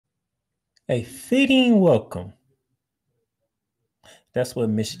A fitting welcome. That's what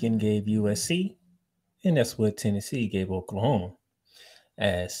Michigan gave USC, and that's what Tennessee gave Oklahoma,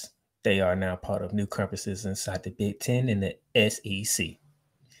 as they are now part of new conferences inside the Big Ten and the SEC.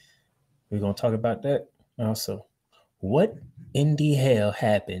 We're going to talk about that. Also, what in the hell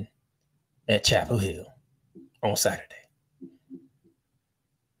happened at Chapel Hill on Saturday?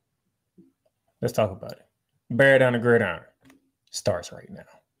 Let's talk about it. Bear down the gridiron starts right now.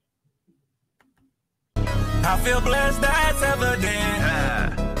 I feel blessed, that's evident.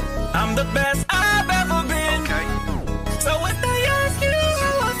 I'm the best I've ever been. Okay. So if they ask you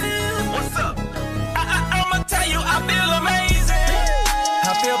how I feel, what's up? I'ma tell you I feel amazing.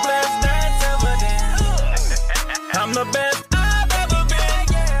 I feel blessed, that's evident. I'm the best I've ever been.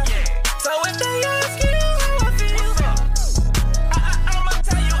 So if they ask you how I feel, what's up? I'ma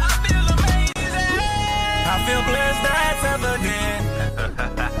tell you I feel amazing. I feel blessed, that's evident.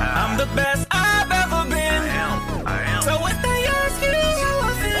 I'm the best I've ever been. So if they ask you how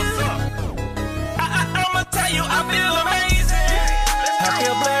I feel, what's up? I'ma tell you I feel amazing. I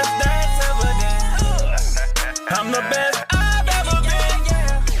feel blessed, that's evident. I'm the best I've ever been.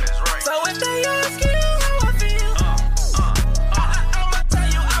 So if they ask you how I feel, I'ma tell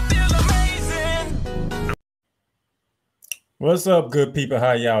you I feel amazing. What's up, good people?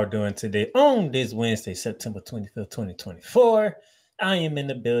 How y'all doing today on this Wednesday, September 25th, 2024? I am in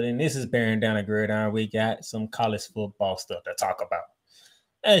the building. This is bearing down a gridiron. We got some college football stuff to talk about.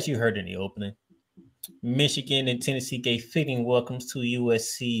 As you heard in the opening, Michigan and Tennessee gave fitting welcomes to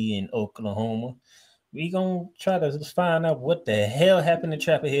USC and Oklahoma. We're going to try to find out what the hell happened in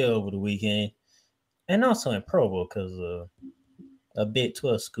Chapel Hill over the weekend. And also in Provo, because a Big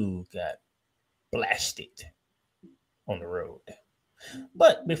 12 school got blasted on the road.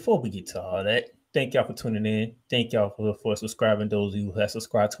 But before we get to all that, thank y'all for tuning in. Thank y'all for subscribing. Those who have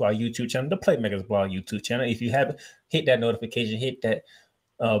subscribed to our YouTube channel, the Playmakers Blog YouTube channel. If you haven't, hit that notification, hit that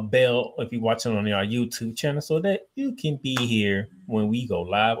bell if you're watching on our YouTube channel so that you can be here when we go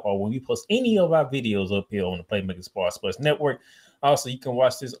live or when we post any of our videos up here on the Playmakers Blog Sports Network. Also, you can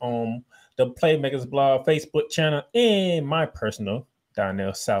watch this on the Playmakers Blog Facebook channel and my personal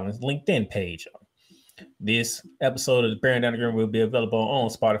Darnell Silence LinkedIn page. This episode of Bearing Down the Gridiron will be available on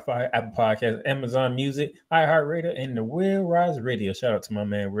Spotify, Apple Podcasts, Amazon Music, iHeartRadio, and the Real Wise Radio. Shout out to my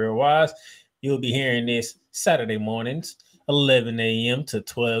man, Real Wise. You'll be hearing this Saturday mornings, 11 a.m. to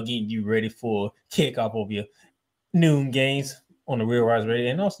 12, getting you ready for kickoff of your noon games on the Real Wise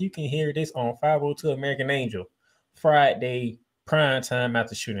Radio. And also, you can hear this on 502 American Angel, Friday prime time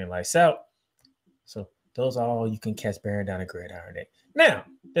after shooting lights out. So those are all you can catch Bearing Down the Gridiron day. Now,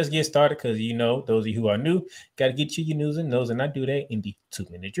 let's get started because, you know, those of you who are new, got to get you your news and notes, and I do that in the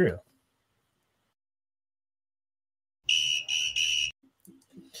 2-minute drill.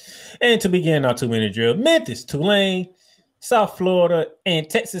 And to begin our 2-minute drill, Memphis, Tulane, South Florida, and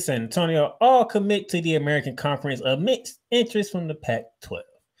Texas San Antonio all commit to the American Conference amidst interest from the Pac-12.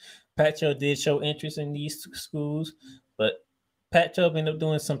 Pac-12 did show interest in these schools, but Pac-12 ended up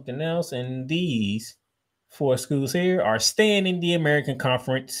doing something else, and these 4 schools here are staying in the American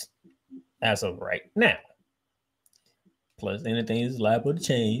Conference as of right now. Plus, anything is liable to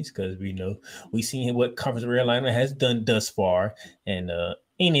change because we seen what Conference realignment has done thus far, and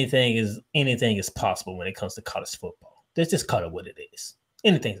anything is possible when it comes to college football. Let's just call it what it is.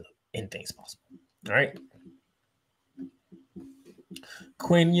 Anything's possible. All right.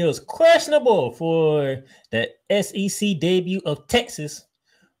 Quinn Ewers questionable for the SEC debut of Texas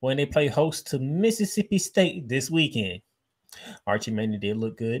when they play host to Mississippi State this weekend. Archie Manning did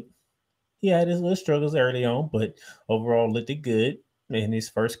look good. He had his little struggles early on, but overall looked good in his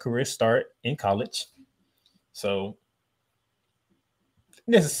first career start in college. So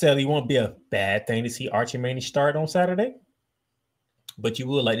necessarily won't be a bad thing to see Archie Manning start on Saturday. But you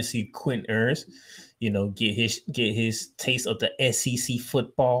would like to see Quinn Ewers, get his taste of the SEC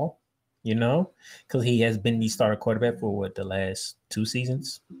football. Because he has been the starter quarterback for the last 2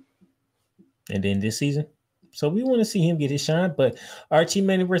 seasons and then this season. So we want to see him get his shine. But Archie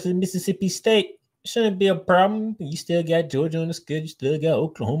Manning versus Mississippi State shouldn't be a problem. You still got Georgia on the schedule. You still got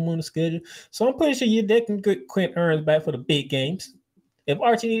Oklahoma on the schedule. So I'm pretty sure they can get Quinn Ewers back for the big games. If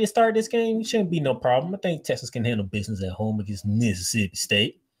Archie needed to start this game, it shouldn't be no problem. I think Texas can handle business at home against Mississippi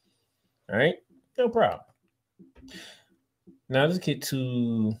State. All right? No problem. Now let's get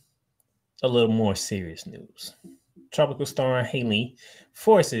to a little more serious news. Tropical Storm Haley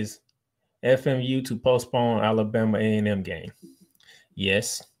forces FMU to postpone Alabama A&M game.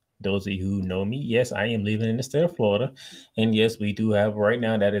 Yes, those of you who know me, yes, I am living in the state of Florida. And yes, we do have right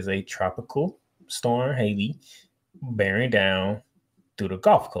now that is a tropical storm Haley bearing down through the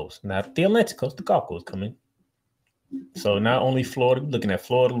Gulf Coast, not the Atlantic Coast, the Gulf Coast coming. So not only Florida, looking at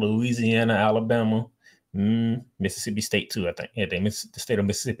Florida, Louisiana, Alabama, Mississippi State too, I think. Yeah, the state of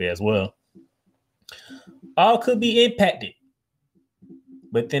Mississippi as well. All could be impacted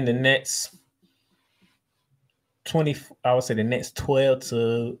within the next 20, I would say the next 12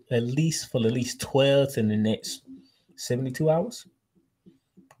 to at least 12 to the next 72 hours.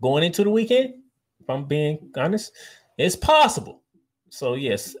 Going into the weekend, if I'm being honest, it's possible. So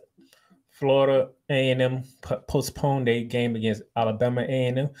yes, Florida A&M postponed their game against Alabama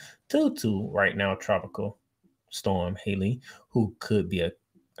A&M due to right now tropical storm Haley, who could be a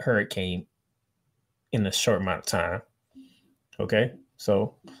hurricane in a short amount of time. Okay,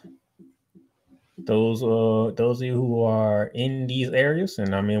 so those of you who are in these areas,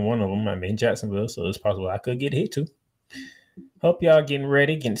 and I'm in one of them, I'm in Jacksonville, so it's possible I could get hit too. Hope y'all getting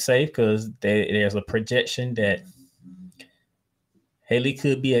ready, getting safe, because there's a projection that Haley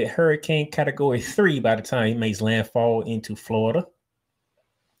could be a hurricane category 3 by the time he makes landfall into Florida.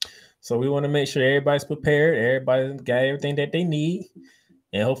 So we want to make sure everybody's prepared, everybody's got everything that they need,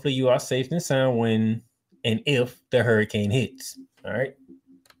 and hopefully you are safe and sound when and if the hurricane hits. All right.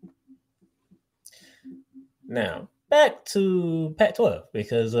 Now, back to Pac-12,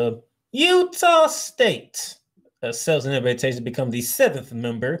 because Utah State accepts an invitation to become the 7th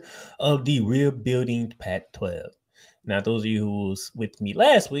member of the rebuilding Pac-12. Now, those of you who was with me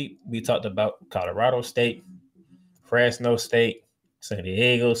last week, we talked about Colorado State, Fresno State, San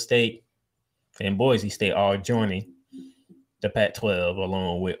Diego State, and Boise State all joining the Pac-12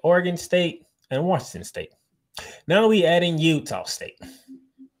 along with Oregon State and Washington State. Now we adding Utah State.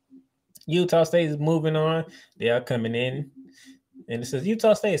 Utah State is moving on. They are coming in. And it says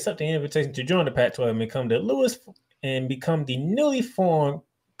Utah State accepted the invitation to join the Pac-12 and become the newly formed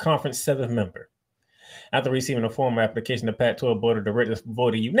conference 7th member. After receiving a formal application, the Pac-12 Board of Directors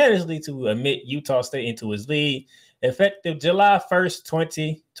voted unanimously to admit Utah State into its league, effective July 1st,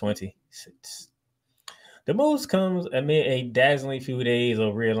 2026. The moves comes amid a dazzling few days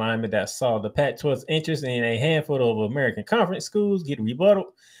of realignment that saw the Pac-12's interest in a handful of American Conference schools get rebutted.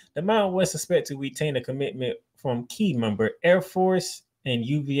 The Mountain West expect to retain a commitment from key member Air Force, and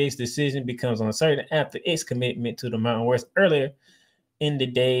UVA's decision becomes uncertain after its commitment to the Mountain West earlier in the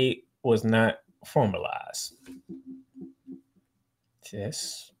day was not formalized.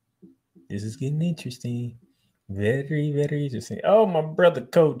 Yes, this is getting interesting. Very, very interesting. Oh, my brother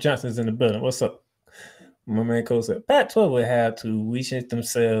Coach Johnson's in the building. What's up? My man Coach said Pac-12 would have to reshape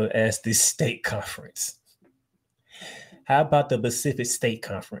themselves as the state conference. How about the Pacific State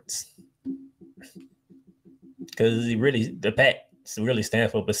Conference? Because the PAC really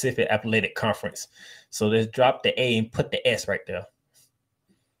stands for Pacific Athletic Conference. So let's drop the A and put the S right there.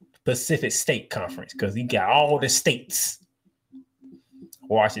 Pacific State Conference, because you got all the states.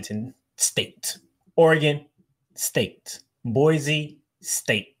 Washington State, Oregon State, Boise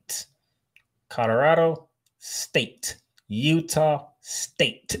State, Colorado State, Utah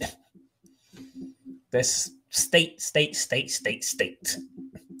State. That's state.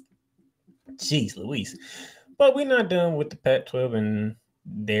 Jeez Louise. But we're not done with the Pac-12 and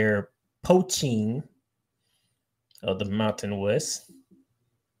their poaching of the Mountain West.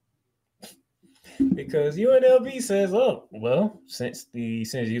 Because UNLV says, oh, well, since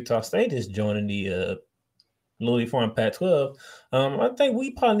Utah State is joining the newly formed Pac-12, I think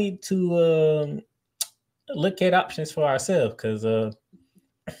we probably need to look at options for ourselves, because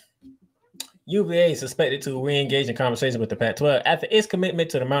UVA is suspected to re-engage in conversation with the Pac-12 after its commitment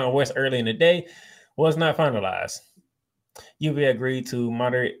to the Mountain West early in the day was not finalized. UVA agreed to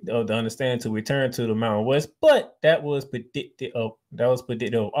moderate the understanding to return to the Mountain West, but that was predicted of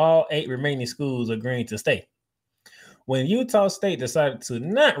all 8 remaining schools agreeing to stay. When Utah State decided to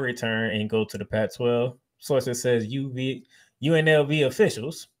not return and go to the Pac-12, sources says UNLV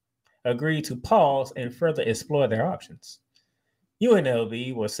officials agreed to pause and further explore their options.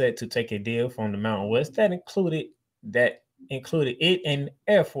 UNLV was set to take a deal from the Mountain West that included it and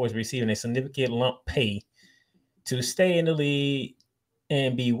Air Force receiving a significant lump pay to stay in the league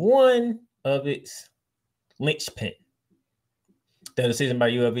and be one of its linchpin. The decision by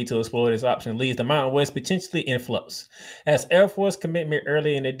UNLV to explore this option leaves the Mountain West potentially in flux, as Air Force commitment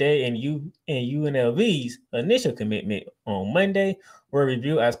early in the day and UNLV's initial commitment on Monday were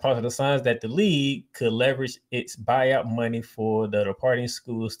reviewed as positive signs that the league could leverage its buyout money for the departing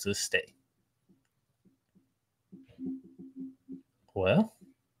schools to stay. Well,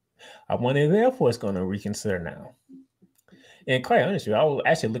 I wonder if Air Force is going to reconsider now. And quite honestly, I was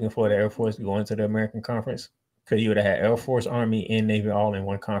actually looking for the Air Force going to the American Conference, because you would have had Air Force, Army, and Navy all in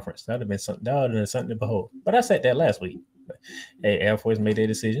one conference. That would have been something to behold. But I said that last week. Hey, Air Force made their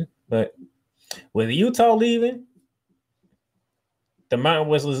decision. But with Utah leaving, the Mountain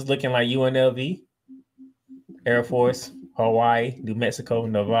West is looking like UNLV, Air Force, Hawaii, New Mexico,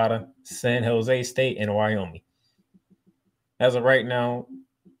 Nevada, San Jose State, and Wyoming. As of right now,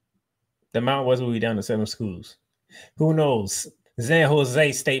 the Mountain West will be down to 7 schools. Who knows? San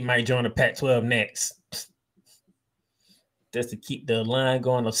Jose State might join the Pac-12 next. Just to keep the line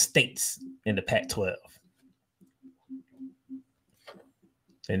going of states in the Pac-12.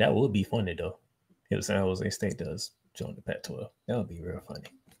 And that would be funny, though, if San Jose State does join the Pac-12. That would be real funny.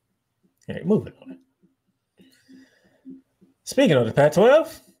 All right, moving on. Speaking of the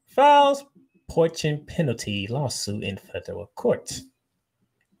Pac-12, files poaching penalty lawsuit in federal court.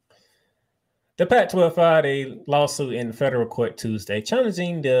 The Pac-12 filed a lawsuit in federal court Tuesday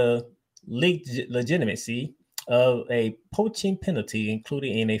challenging the legitimacy of a poaching penalty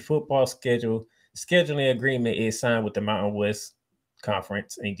included in a football scheduling agreement it signed with the Mountain West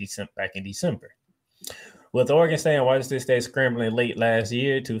Conference back in December. With Oregon State and Washington State scrambling late last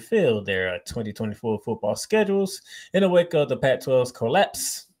year to fill their 2024 football schedules in the wake of the Pac-12's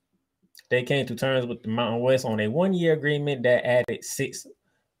collapse, they came to terms with the Mountain West on a one-year agreement that added 6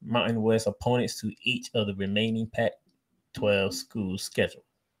 Mountain West opponents to each of the remaining Pac-12 schools' schedule.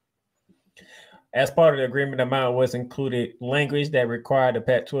 As part of the agreement, the Mountain West included language that required the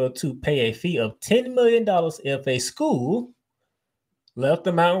Pac-12 to pay a fee of $10 million if a school left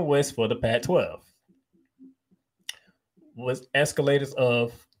the Mountain West for the Pac-12, with escalators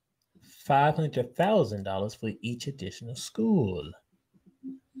of $500,000 for each additional school.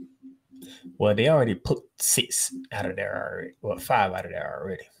 Well, they already put 6 out of there already. Well, 5 out of there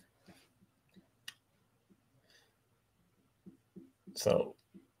already. So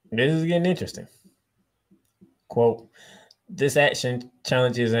this is getting interesting. Quote, this action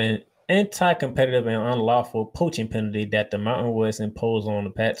challenges an anti-competitive and unlawful poaching penalty that the Mountain West imposed on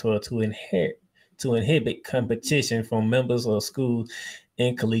the Pac-12 to inhibit competition from members of schools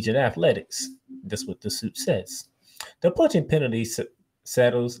in collegiate athletics. That's what the suit says. The poaching penalty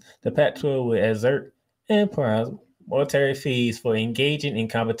settles the Pac-12 will exert and prize monetary fees for engaging in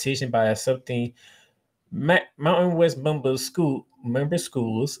competition by accepting Mountain West member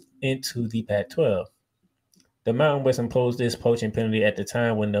schools into the Pac-12. The Mountain West imposed this poaching penalty at the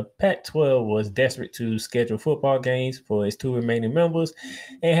time when the Pac-12 was desperate to schedule football games for its 2 remaining members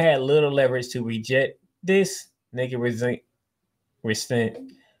and had little leverage to reject this negative resent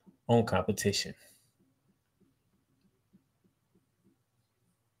on competition.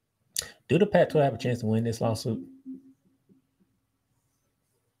 Do the Pac-12 have a chance to win this lawsuit?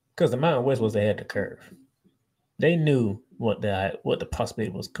 Because the Mountain West was ahead of the curve. They knew what the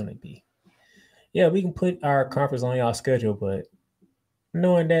possibility was going to be. Yeah, we can put our conference on y'all schedule, but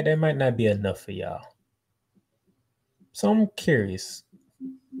knowing that might not be enough for y'all. So I'm curious.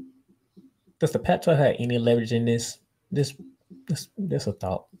 Does the Pac-12 have any leverage in this? This a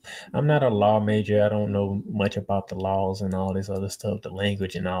thought. I'm not a law major. I don't know much about the laws and all this other stuff, the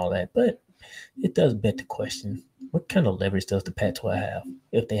language and all that, but it does beg the question, what kind of leverage does the Pac-12 have,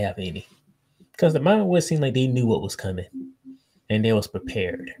 if they have any? Because the Mountain West seemed like they knew what was coming, and they was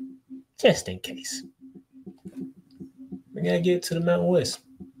prepared, just in case. We got to get to the Mountain West.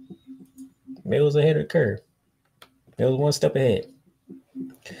 They was ahead of the curve. They was one step ahead.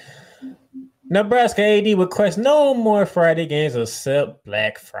 Nebraska AD requests no more Friday games except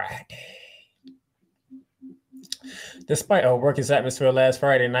Black Friday. Despite a working atmosphere last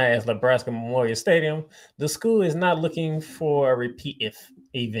Friday night at Nebraska Memorial Stadium, the school is not looking for a repeat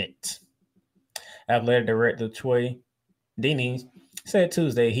event. Athletic Director Troy Denny said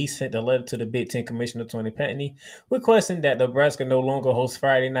Tuesday he sent a letter to the Big Ten Commissioner Tony Patney requesting that Nebraska no longer host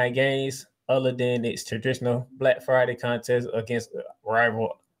Friday night games other than its traditional Black Friday contest against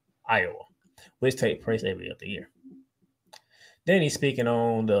rival Iowa, which take place every other year. Then he's speaking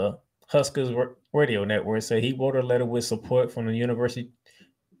on the Huskers radio network, said he wrote a letter with support from the University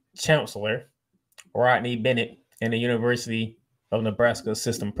Chancellor Rodney Bennett and the University of Nebraska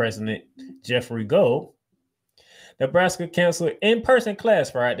System President Jeffrey Gold. Nebraska canceled in-person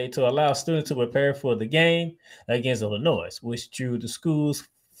class Friday to allow students to prepare for the game against Illinois, which drew the school's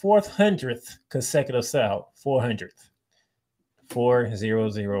 400th consecutive sellout. 400th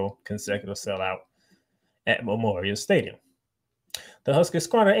consecutive sellout at Memorial Stadium. The Huskers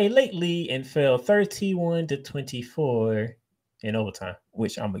squandered a late lead and fell 31-24 in overtime,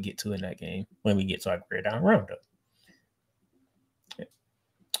 which I'm going to get to in that game when we get to our grade down roundup.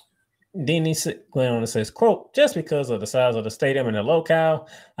 Then he went on and says, quote, just because of the size of the stadium and the locale,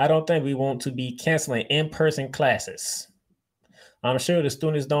 I don't think we want to be canceling in-person classes. I'm sure the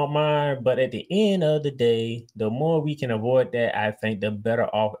students don't mind, but at the end of the day, the more we can avoid that, I think the better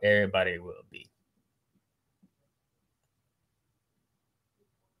off everybody will be.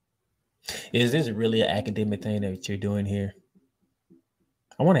 Is this really an academic thing that you're doing here?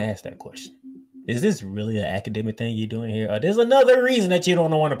 I want to ask that question. Is this really an academic thing you're doing here? Or there's another reason that you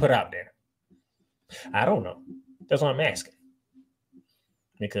don't want to put out there? I don't know. That's what I'm asking.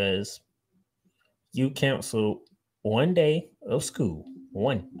 Because you cancel one day of school.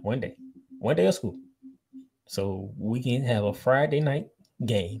 One day of school. So we can have a Friday night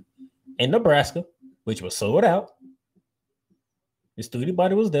game in Nebraska, which was sold out. The student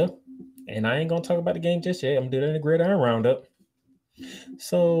body was there. And I ain't going to talk about the game just yet. I'm doing it in the gridiron roundup.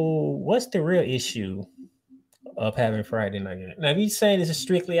 So what's the real issue of having Friday night game? Now, if you're saying this is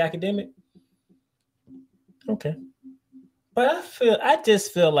strictly academic, okay. But I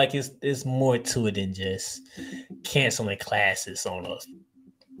just feel like it's more to it than just canceling classes on us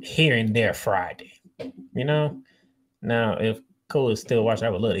here and there Friday. You know? Now, if Cole is still watching, I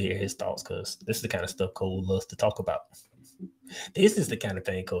would love to hear his thoughts because this is the kind of stuff Cole loves to talk about. This is the kind of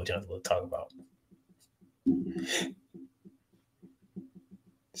thing Cole Johnson will talk about.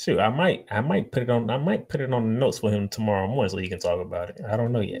 Shoot, I might put it on the notes for him tomorrow morning so he can talk about it. I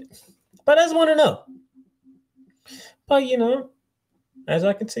don't know yet. But I just want to know. But as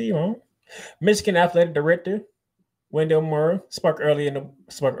I continue on, Michigan Athletic Director Wendell Moore spoke early this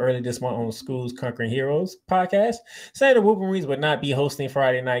month on the Schools Conquering Heroes podcast, saying the Wolverines would not be hosting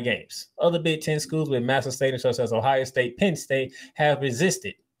Friday night games. Other Big Ten schools with massive stadiums such as Ohio State, Penn State have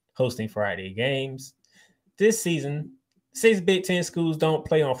resisted hosting Friday games. This season, 6 Big Ten schools don't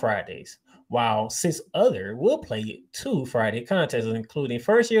play on Fridays, while 6 other will play 2 Friday contests, including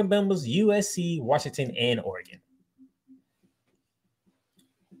first-year members USC, Washington, and Oregon.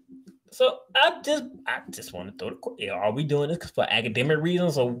 So I just want to throw the question. Are we doing this for academic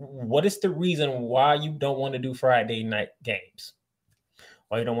reasons, or what is the reason why you don't want to do Friday night games?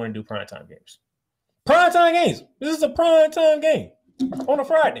 Why you don't want to do primetime games? Primetime games. This is a primetime game on a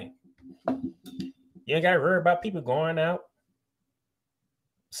Friday. You ain't got to worry about people going out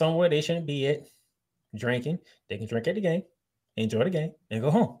somewhere they shouldn't be at, drinking. They can drink at the game, enjoy the game, and go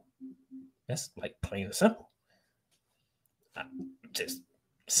home. That's like plain and simple.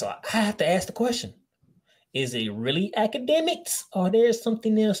 So I have to ask the question. Is it really academics or there's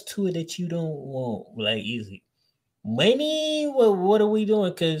something else to it that you don't want? Like, is it money? Well, what are we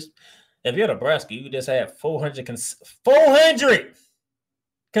doing? Because if you're Nebraska, you just had 400 consecutive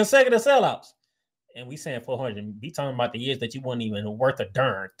sellouts. And we saying 400. We talking about the years that you weren't even worth a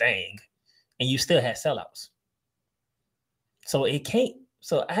darn thing. And you still had sellouts. So it can't.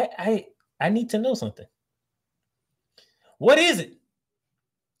 So I need to know something. What is it?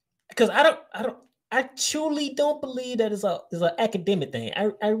 Because I truly don't believe that it's an academic thing.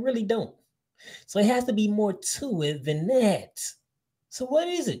 I really don't. So it has to be more to it than that. So what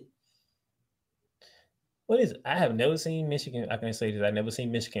is it? What is it? I have never seen Michigan. I can say this. I've never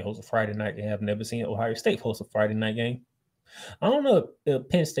seen Michigan host a Friday night game. I've never seen Ohio State host a Friday night game. I don't know if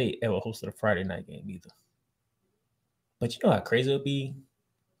Penn State ever hosted a Friday night game either. But you know how crazy it would be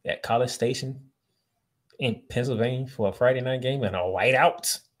at College Station in Pennsylvania for a Friday night game and a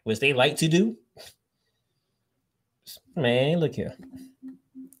whiteout, which they like to do. Man, look here.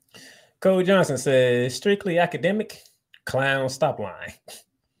 Cole Johnson says, strictly academic, clown stop line.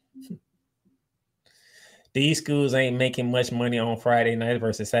 These schools ain't making much money on Friday night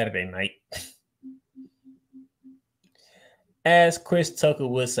versus Saturday night. As Chris Tucker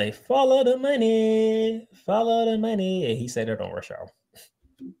would say, follow the money, follow the money. And he said it on Rush Hour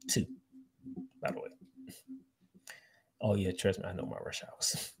 2, by the way. Oh, yeah, trust me, I know my Rush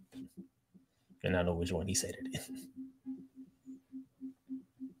Hours. And I know which one he said it in.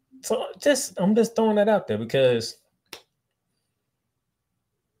 So I'm just throwing that out there because,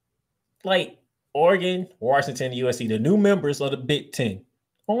 like, Oregon, Washington, USC, the new members of the Big Ten,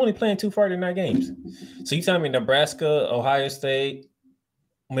 are only playing 2 Friday night games. So you telling me Nebraska, Ohio State,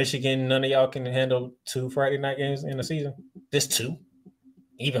 Michigan, none of y'all can handle 2 Friday night games in the season? Just 2?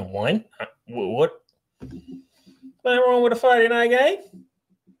 Even 1? What? Nothing wrong with a Friday night game.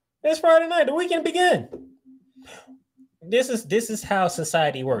 It's Friday night. The weekend began. This is how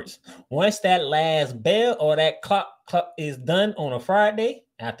society works. Once that last bell or that clock is done on a Friday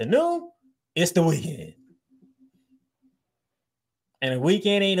afternoon, it's the weekend. And the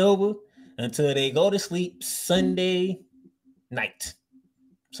weekend ain't over until they go to sleep Sunday night.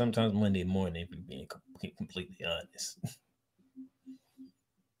 Sometimes Monday morning, if you're being completely honest.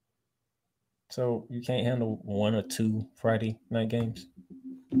 So you can't handle 1 or 2 Friday night games?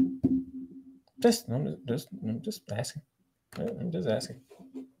 I'm just asking. I'm just asking.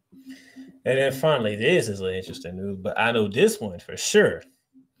 And then finally, this is an interesting news, but I know this one for sure.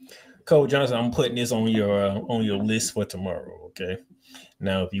 Coach Johnson, I'm putting this on your list for tomorrow. Okay.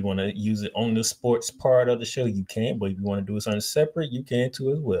 Now, if you want to use it on the sports part of the show, you can. But if you want to do it something separate, you can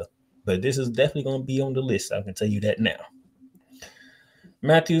too as well. But this is definitely going to be on the list. I can tell you that now.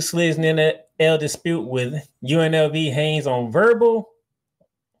 Matthew Slids in an L dispute with UNLV hangs on verbal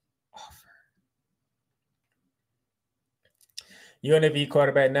offer. UNLV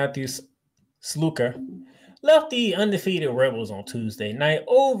quarterback Matthew Sluker left the undefeated Rebels on Tuesday night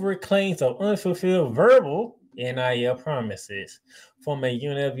over claims of unfulfilled verbal NIL promises from a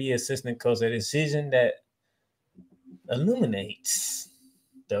UNLV assistant coach, a decision that illuminates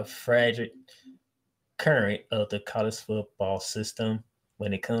the fragile current of the college football system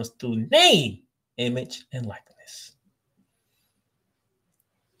when it comes to name, image, and likeness.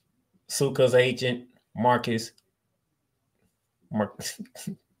 Suka's agent, Marcus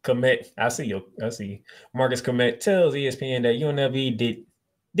Komet, I see you. Marcus Komet tells ESPN that UNLV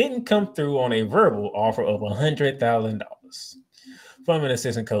didn't come through on a verbal offer of $100,000 from an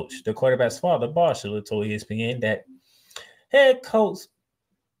assistant coach. The quarterback's father, Barshiller, told ESPN that head coach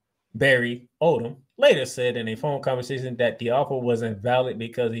Barry Odom later said in a phone conversation that the offer wasn't valid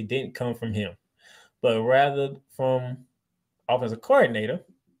because it didn't come from him, but rather from offensive coordinator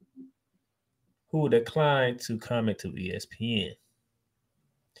who declined to comment to ESPN.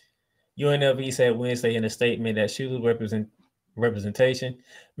 UNLV said Wednesday in a statement that Schuler's representation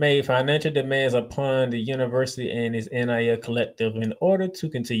made financial demands upon the university and its NIL collective in order to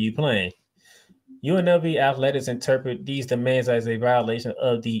continue playing. UNLV athletics interpret these demands as a violation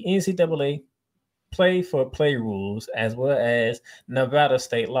of the NCAA play-for-play rules as well as Nevada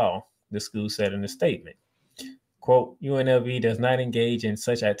state law, the school said in a statement. Quote, UNLV does not engage in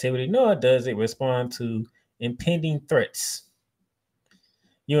such activity, nor does it respond to impending threats.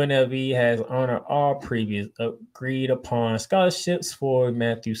 UNLV has honored all previous agreed upon scholarships for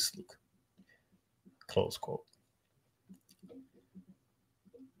Matthew Sluke. Close quote.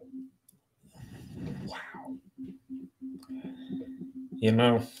 Wow. You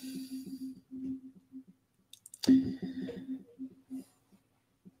know,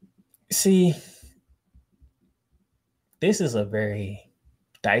 see, this is a very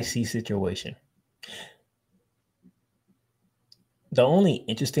dicey situation. The only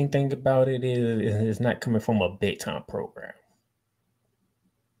interesting thing about it is it's not coming from a big-time program.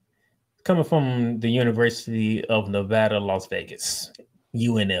 It's coming from the University of Nevada, Las Vegas,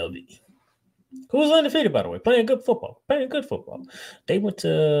 UNLV, who's undefeated, by the way, playing good football. They went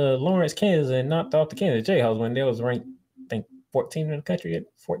to Lawrence, Kansas, and knocked off the Kansas Jayhawks when they was ranked, I think, 14 in the country at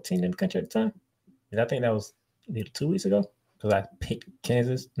the time. And I think that was 2 weeks ago because I picked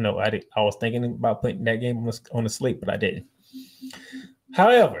Kansas. No, I didn't. I was thinking about putting that game on the slate, but I didn't.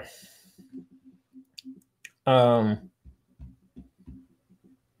 However,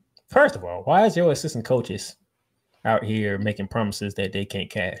 first of all, why is your assistant coaches out here making promises that they can't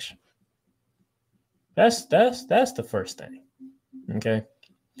cash? That's the first thing. Okay.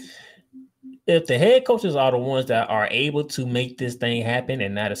 If the head coaches are the ones that are able to make this thing happen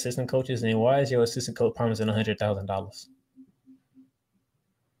and not assistant coaches, then why is your assistant coach promising $100,000?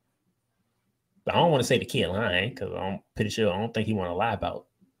 I don't want to say the kid lying because I'm pretty sure I don't think he want to lie about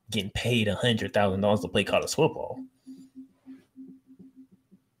getting paid $100,000 to play college football.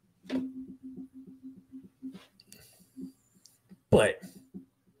 But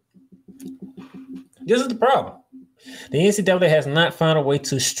this is the problem. The NCAA has not found a way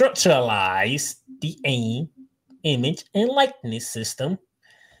to structuralize the aim, image, and likeness system.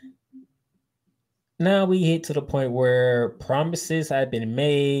 Now we hit to the point where promises have been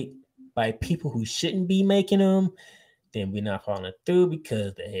made by people who shouldn't be making them. Then we're not following through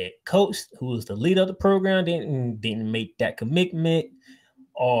because the head coach, who was the leader of the program, didn't make that commitment.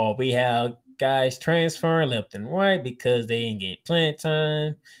 Or we have guys transferring left and right because they ain't getting playing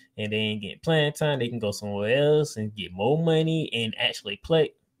time. And they ain't getting playing time. They can go somewhere else and get more money and actually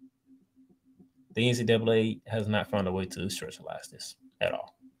play. The NCAA has not found a way to structuralize this at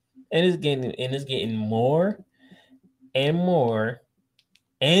all. And it's getting more and more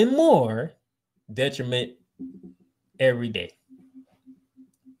and more detriment every day.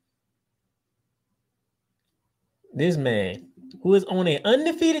 This man, who is on an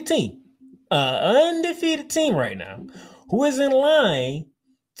undefeated team right now, who is in line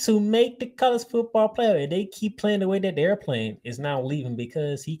to make the college football playoff, and they keep playing the way that they're playing, is now leaving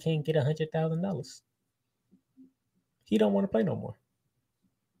because he can't get $100,000. He don't want to play no more.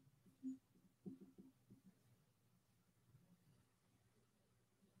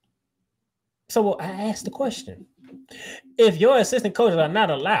 So I asked the question, If your assistant coaches are not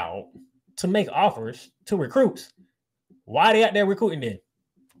allowed to make offers to recruits, why are they out there recruiting then?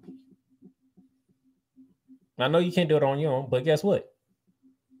 I know you can't do it on your own, but guess what?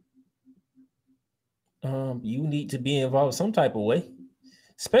 You need to be involved some type of way,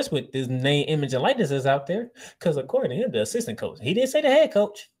 especially with this name, image, and likeness is out there. Because according to him, the assistant coach, he didn't say the head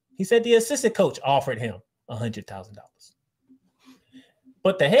coach. He said the assistant coach offered him $100,000.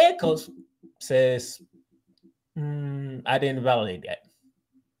 But the head coach says, I didn't validate that.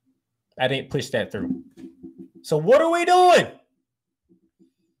 I didn't push that through. So what are we doing?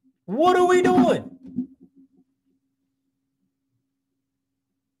 What are we doing?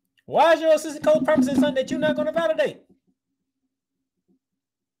 Why is your assistant coach promising something that you're not going to validate?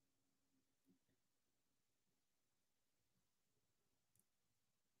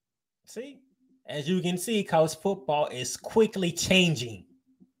 See, as you can see, college football is quickly changing.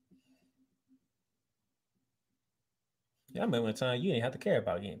 Yeah, I remember one time you didn't have to care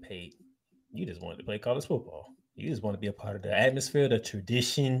about getting paid. You just wanted to play college football. You just want to be a part of the atmosphere, the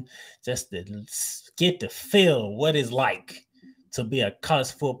tradition, just to get to feel what it's like to be a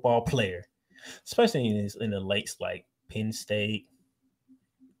college football player, especially in the lakes like Penn State,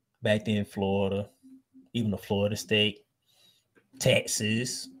 back then Florida, even the Florida State,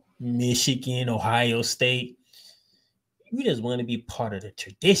 Texas, Michigan, Ohio State. You just want to be part of the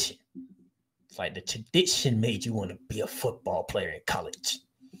tradition. It's like the tradition made you want to be a football player in college.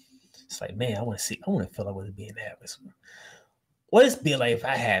 It's like, man, I want to feel like I want to be in the atmosphere. What does it be like if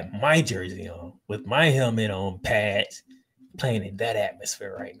I had my jersey on with my helmet on, pads, playing in that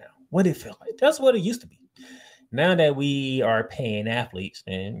atmosphere right now? What did it feel like? That's what it used to be. Now that we are paying athletes,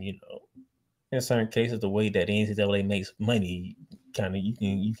 and in certain cases, the way that the NCAA makes money, kind of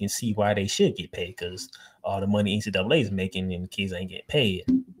you can see why they should get paid, because all the money NCAA is making and the kids ain't getting paid.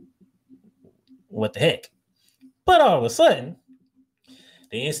 What the heck? But all of a sudden,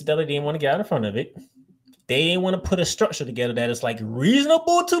 the NCAA didn't want to get out in front of it. They didn't want to put a structure together that is like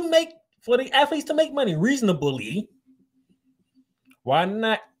reasonable to make for the athletes to make money reasonably. Why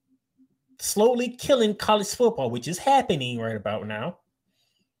not slowly killing college football, which is happening right about now?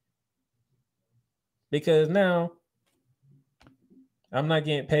 Because now I'm not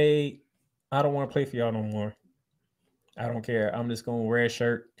getting paid. I don't want to play for y'all no more. I don't care. I'm just going to wear a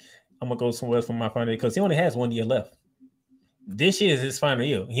shirt. I'm going to go somewhere else for my final year, because he only has 1 year left. This year is his final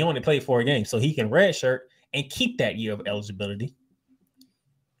year. He only played 4 games, so he can redshirt and keep that year of eligibility,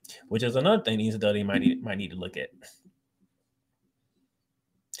 which is another thing the NCAA might need to look at.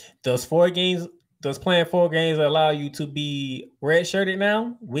 Does playing 4 games allow you to be redshirted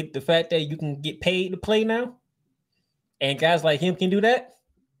now with the fact that you can get paid to play now? And guys like him can do that?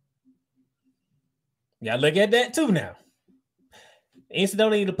 Y'all look at that too now.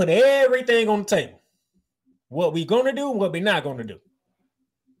 NCAA need to put everything on the table. What we gonna do, what we not gonna do.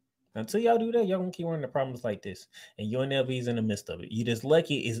 Until y'all do that, y'all gonna keep running into problems like this. And UNLV is in the midst of it. You just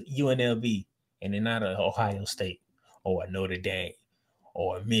lucky it's UNLV and they're not Ohio State or Notre Dame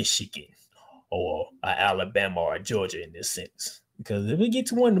or Michigan or Alabama or Georgia in this sense. Because if we get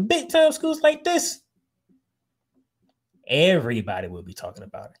to one of the big time schools like this, everybody will be talking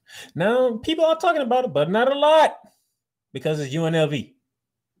about it. Now, people are talking about it, but not a lot, because it's UNLV.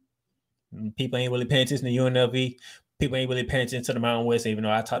 People ain't really paying attention to UNLV. People ain't really paying attention to the Mountain West, even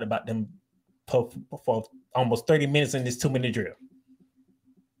though I talked about them for almost 30 minutes in this 2-minute drill.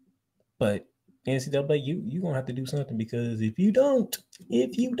 But NCAA, you're going to have to do something, because if you don't,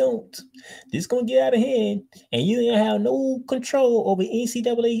 this going to get out of hand, and you ain't going to have no control over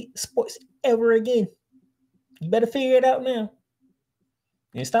NCAA sports ever again. You better figure it out now.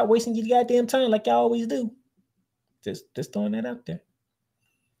 And stop wasting your goddamn time like y'all always do. Just throwing that out there.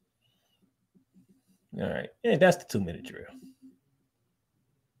 All right. Yeah, that's the 2-minute drill.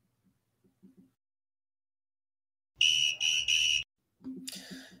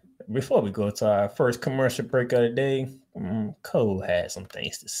 Before we go to our first commercial break of the day, Cole had some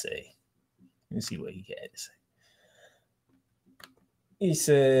things to say. Let's see what he had to say. He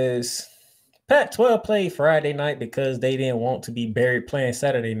says, Pac-12 played Friday night because they didn't want to be buried playing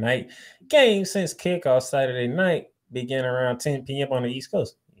Saturday night game, since kickoff Saturday night began around 10 p.m. on the East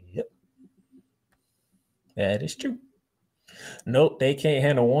Coast. Yep. That is true. Nope, they can't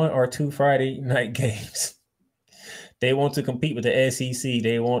handle 1 or 2 Friday night games. They want to compete with the SEC.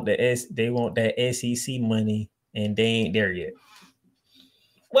 They want that SEC money, and they ain't there yet.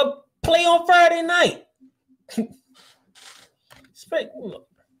 Well, play on Friday night. Look,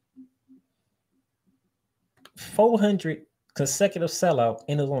 400 consecutive sellout,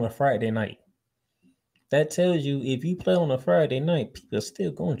 and it's on a Friday night. That tells you if you play on a Friday night, people are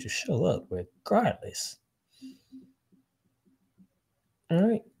still going to show up regardless. All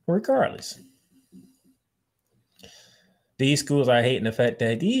right. Regardless, these schools are hating the fact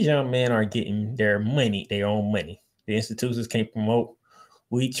that these young men are getting their own money. The institutions can't promote.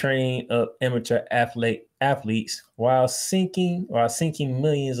 We train up amateur athletes while sinking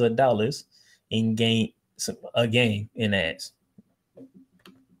millions of dollars in a game in ads.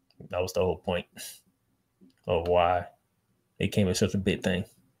 That was the whole point of why it came as such a big thing.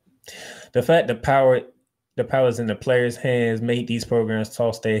 The fact the powers in the players' hands made these programs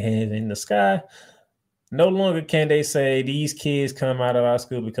toss their hands in the sky. No longer can they say these kids come out of our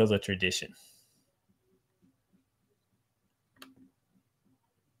school because of tradition.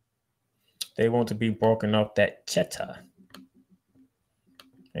 They want to be broken off that cheddar.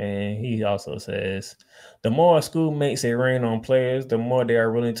 And he also says, the more a school makes it rain on players, the more they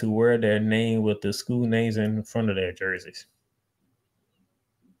are willing to wear their name with the school names in front of their jerseys.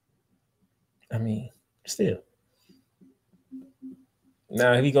 I mean, still.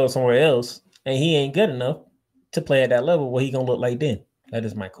 Now, if he goes somewhere else and he ain't good enough to play at that level, what he going to look like then? That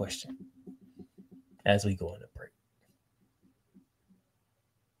is my question as we go on the break.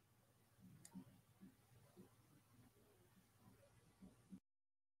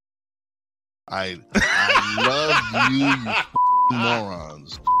 I love you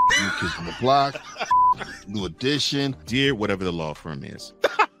morons. New Kids on the Block, New Edition. Dear whatever the law firm is.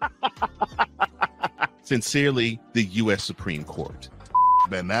 Sincerely, the U.S. Supreme Court.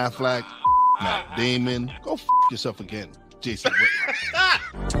 Ben Affleck, Matt Damon. Go yourself again, Jason Whitlock.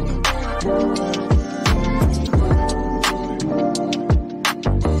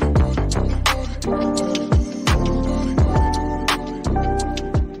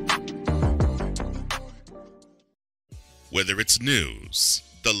 Whether it's news,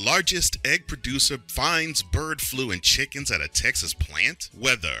 the largest egg producer finds bird flu in chickens at a Texas plant,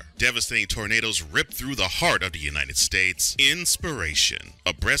 weather, devastating tornadoes rip through the heart of the United States, inspiration,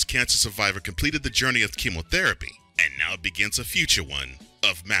 a breast cancer survivor completed the journey of chemotherapy, and now begins a future one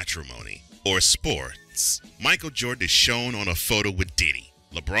of matrimony, or sports. Michael Jordan is shown on a photo with Diddy.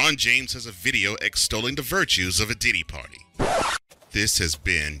 LeBron James has a video extolling the virtues of a Diddy party. This has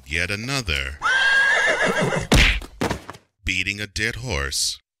been yet another beating a dead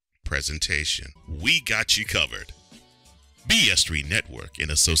horse presentation. We got you covered. BS3 Network,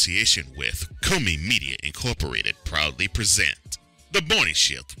 in association with Comey Media Incorporated, proudly present The Morning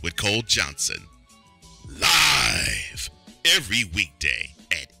Shift with Cole Johnson. Live every weekday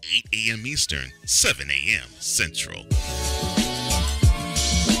at 8 a.m. Eastern, 7 a.m. Central.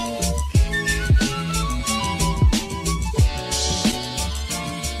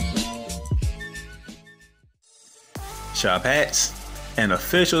 Shop hats and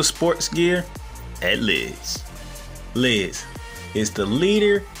official sports gear at Lids. Lids is the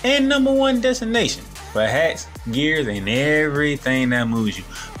leader and #1 destination for hats, gears, and everything that moves you,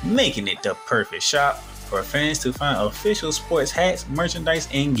 making it the perfect shop for fans to find official sports hats, merchandise,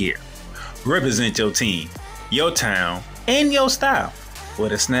 and gear. Represent your team, your town, and your style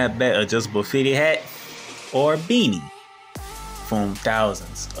with a snapback adjustable fitted hat or beanie from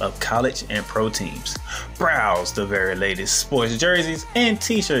thousands of college and pro teams. Browse the very latest sports jerseys and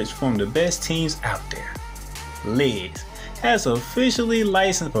t-shirts from the best teams out there. Lids has officially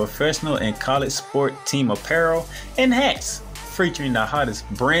licensed professional and college sport team apparel and hats featuring the hottest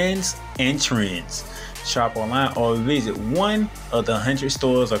brands and trends. Shop online or visit one of the 100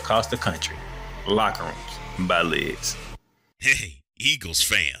 stores across the country. Locker Rooms by Lids. Hey, Eagles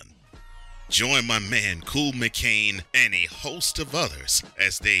fan. Join my man Cool McCain and a host of others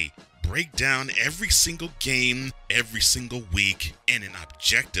as they break down every single game, every single week in an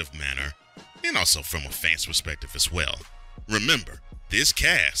objective manner, and also from a fan's perspective as well. Remember, this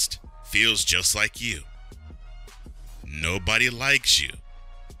cast feels just like you. Nobody likes you.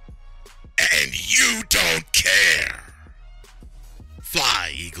 And you don't care.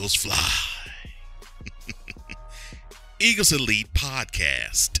 Fly, Eagles, fly. Eagles Elite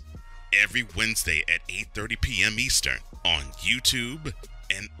Podcast. Every Wednesday at 8:30 p.m. Eastern on YouTube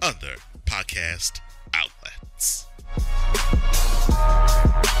and other podcast outlets.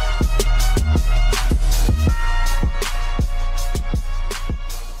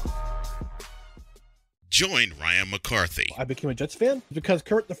 Join Ryan McCarthy. I became a Jets fan because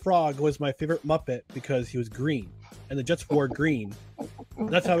Kurt the Frog was my favorite Muppet because he was green, and the Jets wore green.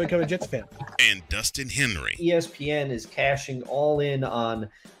 That's how I became a Jets fan. And Dustin Henry. ESPN is cashing all in on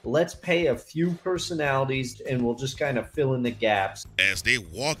let's pay a few personalities and we'll just kind of fill in the gaps. As they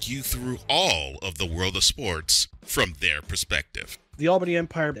walk you through all of the world of sports from their perspective. The Albany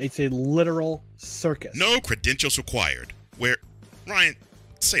Empire, it's a literal circus. No credentials required. Where, Ryan,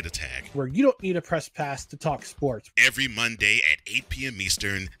 say the tag. Where you don't need a press pass to talk sports. Every Monday at 8 p.m.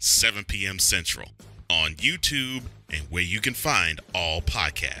 Eastern, 7 p.m. Central on YouTube and where you can find all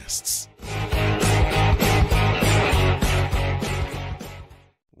podcasts.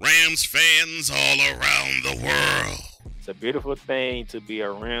 Rams fans all around the world. It's a beautiful thing to be a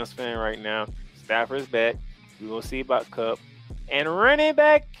Rams fan right now. Stafford's back. We're going to see about Cup. And running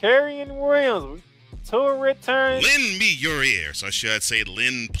back Kyren Williams to a return. Lend me your ears, or should I say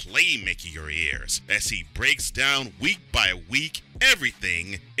lend Playmaker your ears, as he breaks down week by week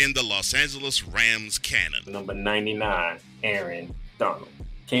everything in the Los Angeles Rams canon. Number 99, Aaron Donald.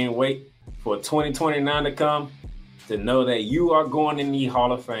 Can't wait for 2029 to come to know that you are going in the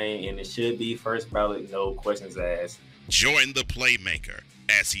Hall of Fame, and it should be first ballot, no questions asked. Join the Playmaker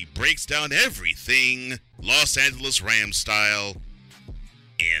as he breaks down everything Los Angeles Rams style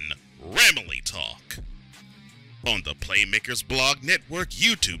in Ramily Talk on the Playmakers Blog Network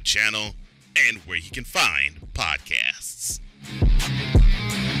YouTube channel and where you can find podcasts.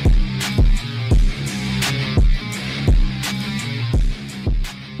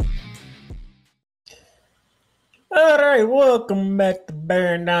 All right, welcome back to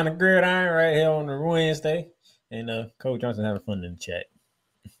Bearing Down the Gridiron right here on the Wednesday. And Coach Johnson having fun in the chat.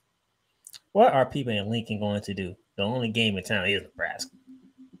 What are people in Lincoln going to do? The only game in town is Nebraska.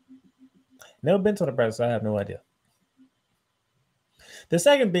 Never been to Nebraska, so I have no idea. The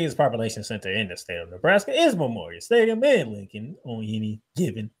second biggest population center in the state of Nebraska is Memorial Stadium in Lincoln on any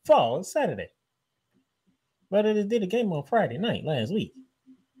given fall Saturday. But it did a game on Friday night last week.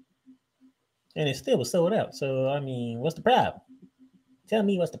 And it still was sold out. So, I mean, what's the problem? Tell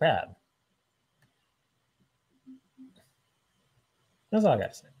me what's the problem. That's all I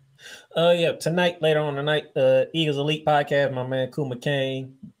got to say. Yeah, tonight, later on tonight, Eagles Elite Podcast, my man Cool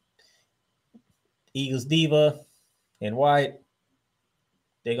McCain, Eagles Diva, and Wyatt.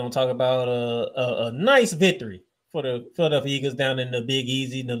 They're going to talk about a nice victory for the Philadelphia Eagles down in the Big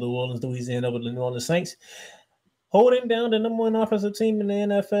Easy, the New Orleans, Louisiana, over the New Orleans Saints, holding down the number one offensive team in the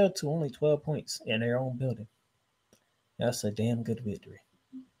NFL to only 12 points in their own building. That's a damn good victory.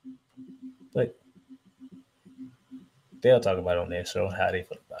 But they'll talk about it on their show, how they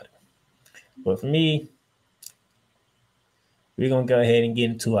feel about it. But for me, we're going to go ahead and get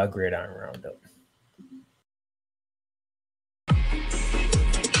into our gridiron roundup.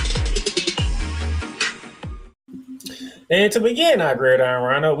 And to begin our gridiron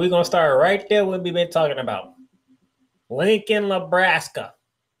roundup, we're going to start right there what we've been talking about. Lincoln, Nebraska.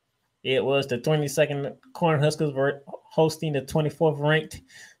 It was the 22nd Cornhuskers hosting the 24th ranked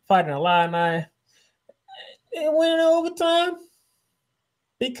Fighting Illini. It went in overtime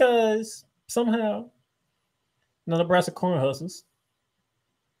because somehow the Nebraska Cornhuskers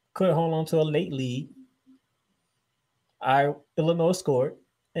could hold on to a late lead. Illinois scored,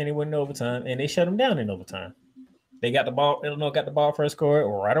 and it went in overtime, and they shut them down in overtime. They got the ball. Illinois got the ball first, scored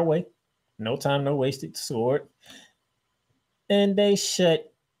right away. No time, no wasted, scored. And they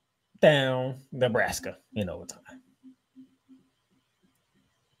shut down Nebraska in overtime.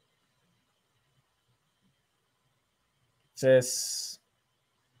 Just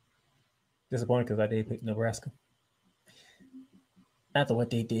disappointed because I did pick Nebraska. After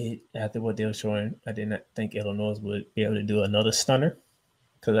what they did, after what they were showing, I did not think Illinois would be able to do another stunner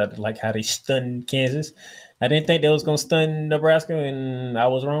because I like how they stunned Kansas. I didn't think they was going to stun Nebraska, and I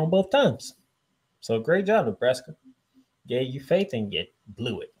was wrong both times. So great job, Nebraska. Gave you faith and you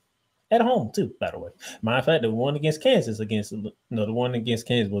blew it. At home, too, by the way. Matter of fact, the one against Kansas the one against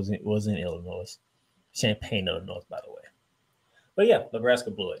Kansas was in Illinois. Champaign, Illinois, by the way. But yeah,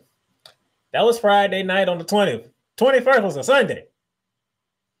 Nebraska blew it. That was Friday night on the 20th. 21st was a Sunday.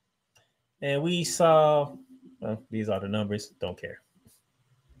 And we saw, well, these are the numbers. Don't care.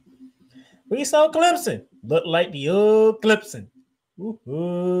 We saw Clemson. Looked like the old Clemson.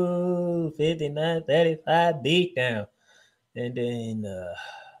 Woo-hoo, 59-35 beatdown. And then,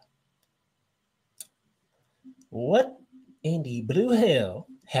 what in the blue hell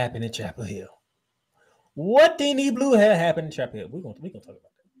happened in Chapel Hill? What in the blue hell happened in Chapel Hill? We're gonna talk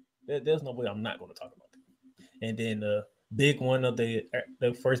about that. There's no way I'm not going to talk about that. And then the big one of the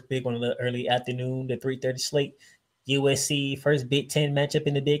first big one of the early afternoon, the 3:30 slate, USC first Big Ten matchup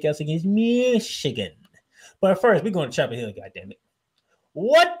in the Big House against Michigan. But first, we're going to Chapel Hill, goddammit.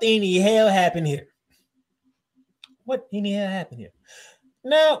 What in the hell happened here? What in the hell happened here?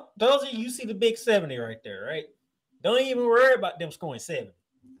 Now, those of you see the big 70 right there, right? Don't even worry about them scoring 70.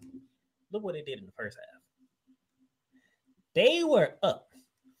 Look what they did in the first half. They were up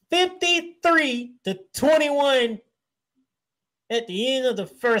 53-21 at the end of the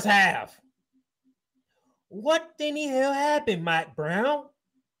first half. What in the hell happened, Mike Brown?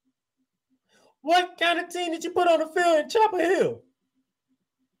 What kind of team did you put on the field in Chapel Hill?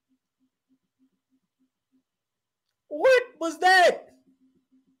 What was that?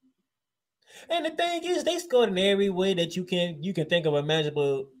 And the thing is, they scored in every way that you can think of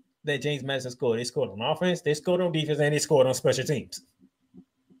imaginable that James Madison scored. They scored on offense, they scored on defense, and they scored on special teams.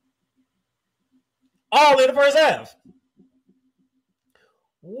 All in the first half.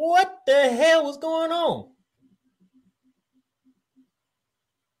 What the hell was going on?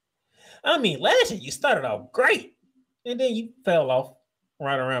 I mean, last year you started off great, and then you fell off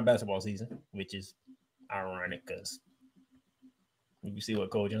right around basketball season, which is ironic because you see what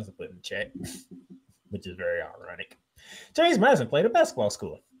Cole Johnson put in the chat, which is very ironic. James Madison played at basketball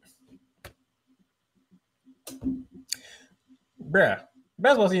school. Bruh,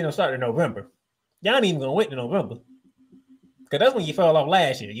 basketball season started in November. Y'all ain't even going to wait to November because that's when you fell off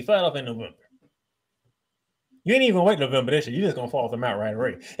last year. You fell off in November. You ain't even going to wait November this year. You're just going to fall off the mount right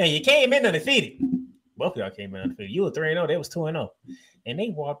away. And you came in undefeated. Both of y'all came in undefeated. You were 3-0. They was 2-0. And they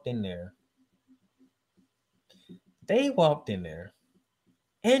walked in there.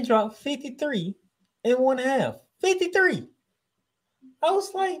 And dropped 53 in 1/2. 53. I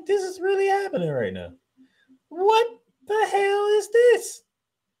was like, this is really happening right now. What the hell is this?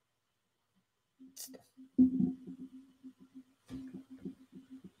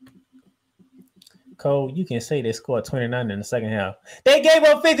 Cole, you can say they scored 29 in the second half. They gave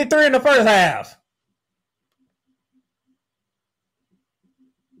up 53 in the first half.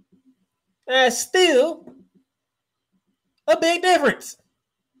 That's still a big difference.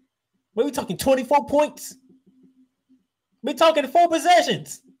 We're talking 24 points. We're talking 4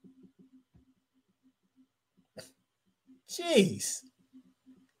 possessions. Jeez.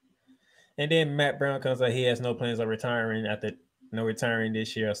 And then Matt Brown comes out. He has no plans on retiring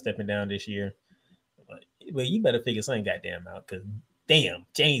this year or stepping down this year. But you better figure something goddamn out because damn,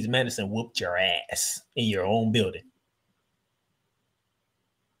 James Madison whooped your ass in your own building.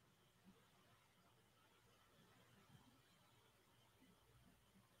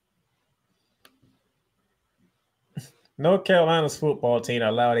 North Carolina's football team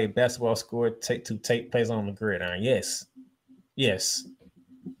allowed a basketball score to take place on the gridiron. Yes.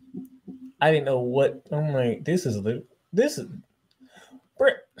 I didn't know what. I'm like, this is.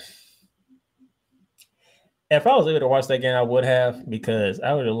 If I was able to watch that game, I would have, because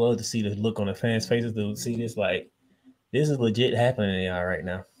I would have loved to see the look on the fans' faces to see this. Like, this is legit happening to y'all right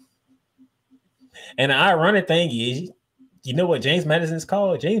now. And the ironic thing is, you know what James Madison is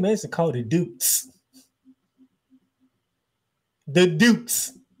called? James Madison called the Dukes. The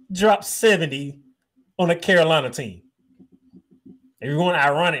Dukes dropped 70 on a Carolina team. If you want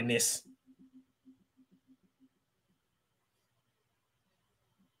ironicness.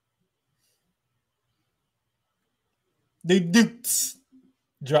 The Dukes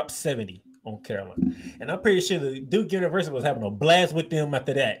dropped 70 on Carolina. And I'm pretty sure the Duke University was having a blast with them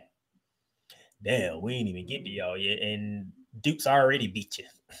after that. Damn, we ain't even get to y'all yet. And Duke's already beat you.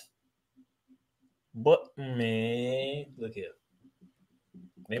 But, man, look here.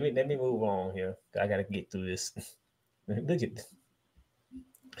 Let me move on here. I got to get through this. Look at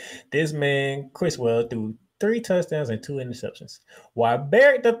this man, Chris Well, threw 3 touchdowns and 2 interceptions, while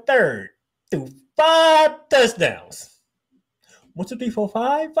Barrett III threw 5 touchdowns. 1, 2, 3, 4,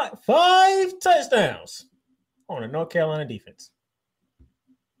 5. 5 touchdowns on the North Carolina defense.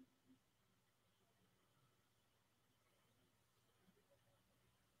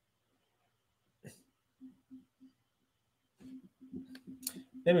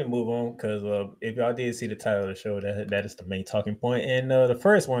 Let me move on, because if y'all did see the title of the show, that is the main talking point. And the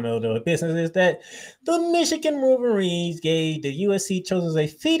first one of the business is that the Michigan Wolverines gave the USC Trojans a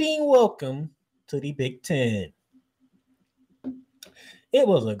fitting welcome to the Big Ten. It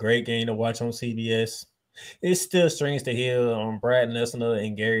was a great game to watch on CBS. It's still strange to hear Brad Nessler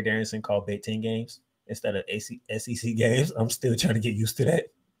and Gary Danielson call Big Ten games instead of SEC games. I'm still trying to get used to that.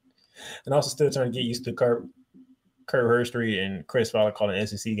 And also still trying to get used to Kurt Herstreet and Chris Fowler calling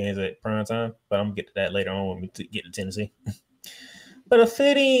SEC games at prime time, but I'm gonna get to that later on when we get to Tennessee. But a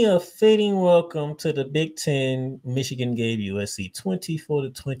fitting welcome to the Big Ten. Michigan gave USC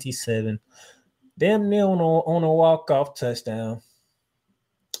 24-27, damn near on a walk-off touchdown.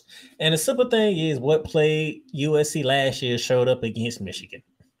 And the simple thing is, what played USC last year showed up against Michigan.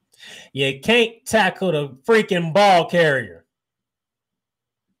 You can't tackle the freaking ball carrier.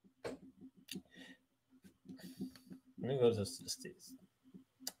 Let me go to the statistics.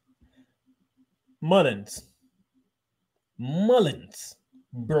 Mullins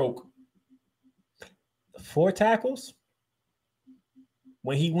broke 4 tackles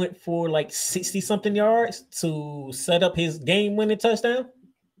when he went for like 60-something yards to set up his game-winning touchdown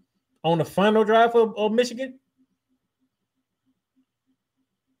on the final drive of Michigan?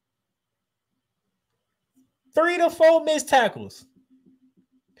 Three to four missed tackles.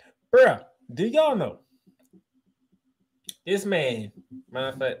 Bruh, do y'all know? This man, matter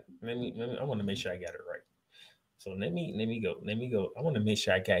of fact, let me I want to make sure I got it right. So let me go. I want to make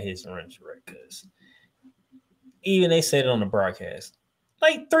sure I got his runs right, because even they said it on the broadcast.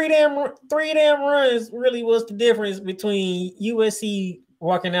 Like three damn runs really was the difference between USC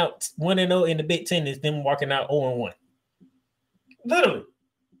walking out 1-0 in the Big Ten and them walking out 0-1. Literally.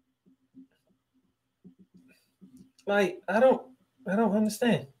 Like, I don't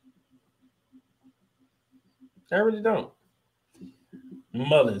understand. I really don't.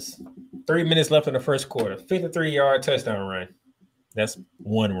 Mullins, 3 minutes left in the first quarter, 53-yard touchdown run. That's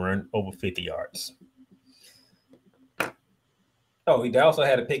one run over 50 yards. Oh, he also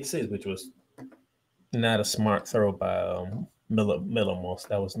had a pick six, which was not a smart throw by Millimos.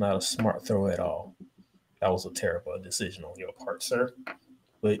 That was not a smart throw at all. That was a terrible decision on your part, sir.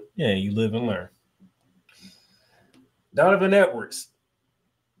 But yeah, you live and learn. Donovan Edwards,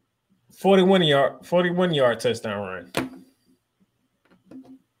 41-yard touchdown run.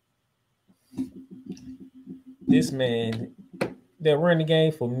 This man, that running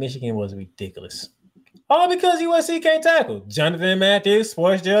game for Michigan was ridiculous. All because USC can't tackle. Jonathan Matthews,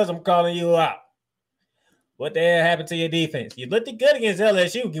 Sports Judge, I'm calling you out. What the hell happened to your defense? You looked good against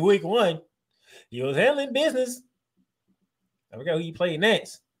LSU week 1. You was handling business. I forgot who you played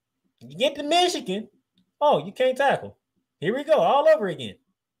next. You get to Michigan. Oh, you can't tackle. Here we go, all over again.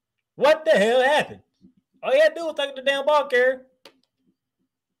 What the hell happened? All you had to do was take the damn ball carrier.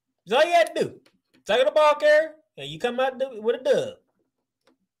 That's all you had to do. Take the ball carrier, and you come out with a dub.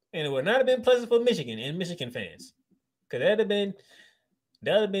 And it would not have been pleasant for Michigan and Michigan fans. Because that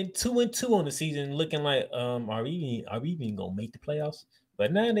would have been 2-2 on the season, looking like, are we even gonna make the playoffs?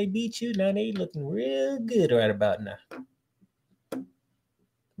 But now they beat you, now they looking real good right about now.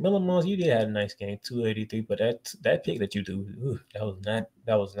 Millimos, you did have a nice game, 283, but that pick that you do, that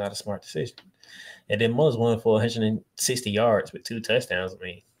was not a smart decision. And then Muzz won for 160 yards with 2 touchdowns. I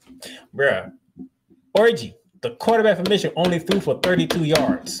mean, bruh, Orgy, the quarterback for Michigan, only threw for 32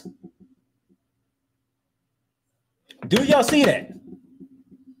 yards. Do y'all see that?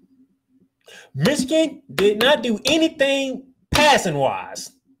 Michigan did not do anything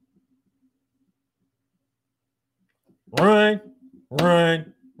passing-wise. Run.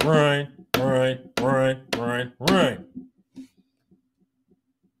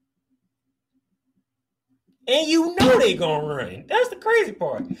 And you know they gonna run. That's the crazy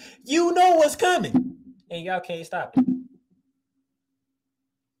part. You know what's coming. And y'all can't stop it.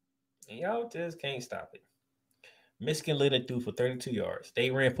 And y'all just can't stop it. Michigan let it through for 32 yards. They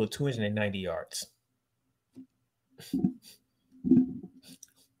ran for 290 yards.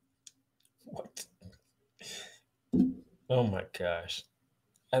 What? Oh my gosh.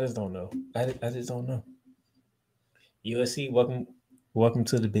 I just don't know. I just don't know. USC, welcome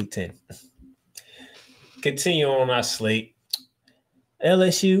to the Big Ten. Continue on our slate.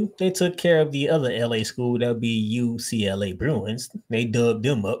 LSU, they took care of the other LA school. That would be UCLA Bruins. They dubbed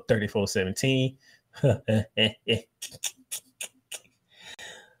them up 34-17.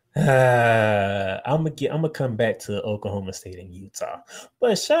 I'm gonna come back to Oklahoma State and Utah.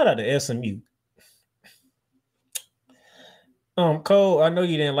 But shout out to SMU. Cole, I know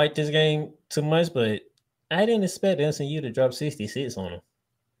you didn't like this game too much, but I didn't expect SMU to drop 66 on them.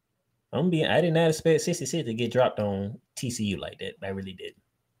 I did not expect 66 to get dropped on TCU like that. I really did.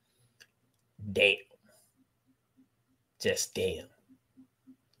 Damn. Just damn.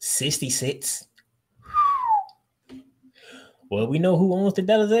 66. Well, we know who owns the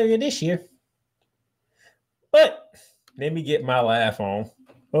Dallas area this year. But let me get my laugh on.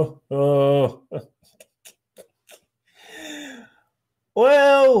 Well.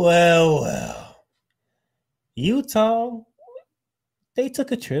 Utah, they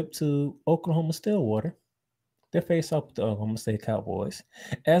took a trip to Oklahoma Stillwater. They faced off with the Oklahoma State Cowboys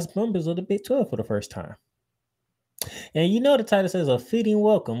as members of the Big 12 for the first time. And you know the title says a fitting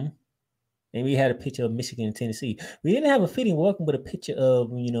welcome. And we had a picture of Michigan and Tennessee. We didn't have a fitting welcome, but a picture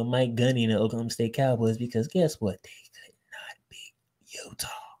of, Mike Gundy and the Oklahoma State Cowboys, because guess what? They could not beat Utah.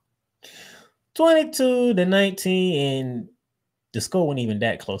 22-19, and the score wasn't even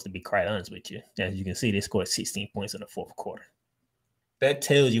that close, to be quite honest with you. As you can see, they scored 16 points in the fourth quarter. That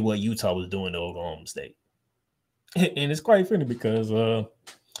tells you what Utah was doing to Oklahoma State. And it's quite funny because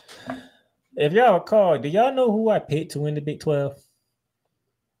if y'all recall, do y'all know who I picked to win the Big 12?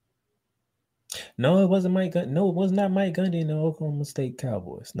 No, it wasn't Mike Gundy. No, it was not Mike Gundy and the Oklahoma State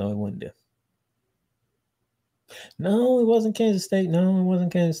Cowboys. No, it wasn't them. No, it wasn't Kansas State. No, it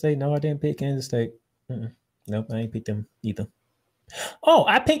wasn't Kansas State. No, I didn't pick Kansas State. Nope, I ain't picked them either. Oh,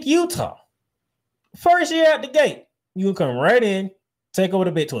 I picked Utah. First year out the gate. You can come right in, take over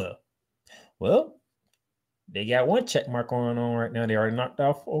the Big 12. Well, they got one check mark going on right now. They already knocked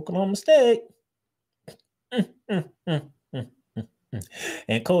off Oklahoma State. And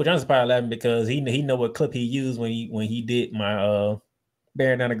Coach Johnson's probably laughing because he know what clip he used when he did my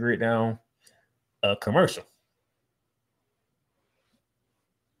bearing down the grid down commercial.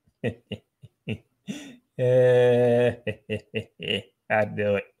 I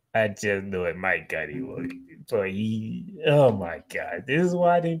knew it. I just knew it. My God, he would. Oh my God, this is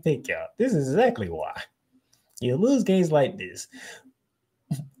why I didn't pick y'all. This is exactly why. You lose games like this.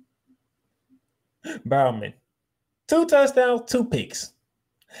 Bauman, 2 touchdowns, 2 picks.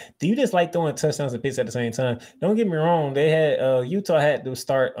 Do you just like throwing touchdowns and picks at the same time? Don't get me wrong. They had Utah had to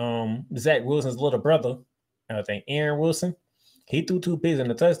start Zach Wilson's little brother. I think Aaron Wilson. He threw 2 picks in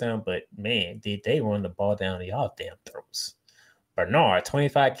the touchdown, but man, did they run the ball down to y'all damn throats. Bernard,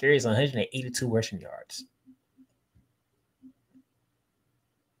 25 carries, 182 rushing yards.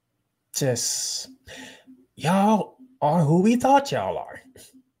 Just, y'all are who we thought y'all are.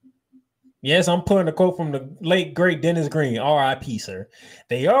 Yes, I'm putting a quote from the late, great Dennis Green, R.I.P., sir.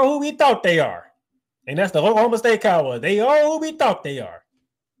 They are who we thought they are. And that's the Oklahoma State Cowboys. They are who we thought they are.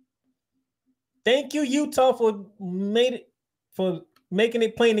 Thank you, Utah, for making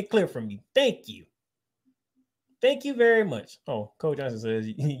it plain and clear for me. Thank you. Thank you very much. Oh, Coach Johnson says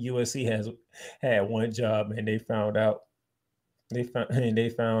USC has had one job and they found out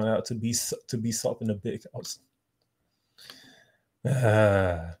to be soft in the big house.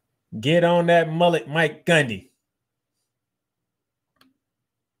 Get on that mullet, Mike Gundy.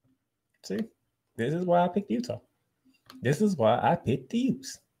 See, this is why I picked Utah. This is why I picked the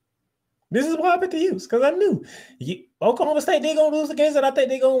Utes. This is why I picked the Utes, because I knew Oklahoma State, they're going to lose the games that I think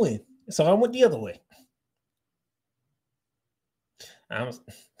they're going to win. So I went the other way. I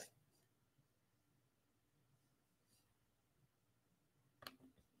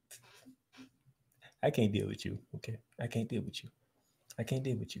can't deal with you, okay? I can't deal with you.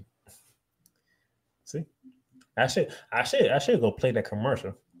 See, I should go play that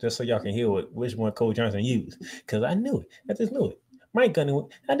commercial just so y'all can hear which one Coach Johnson used, because I knew it. I just knew it. Mike Gundy,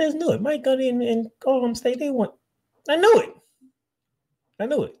 I just knew it. Mike Gundy and Oklahoma State, they won. I knew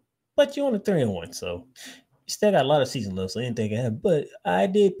it. But you're on the 3-1, so you still got a lot of season left, so anything can happen. But I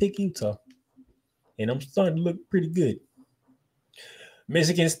did pick Utah, and I'm starting to look pretty good.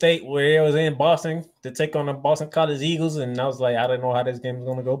 Michigan State, where it was in Boston to take on the Boston College Eagles, and I was like, I don't know how this game is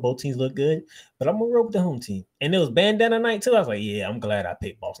going to go. Both teams look good, but I'm going to roll with the home team. And it was bandana night, too. I was like, yeah, I'm glad I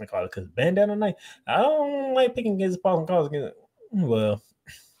picked Boston College because bandana night, I don't like picking against Boston College. Well,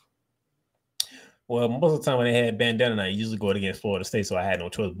 most of the time when they had bandana night, I usually go against Florida State, so I had no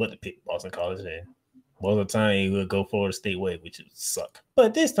choice but to pick Boston College. And most of the time, he would go Florida State way, which would suck.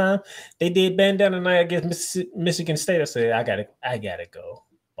 But this time, they did bandana night against Michigan State. I said, I gotta go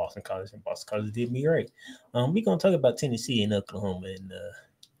Boston College, and Boston College did me right. We're gonna talk about Tennessee and Oklahoma,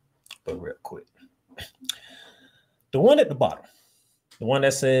 but real quick, the one at the bottom, the one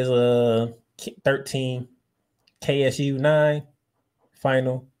that says 13 KSU 9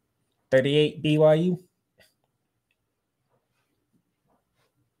 final 38 BYU.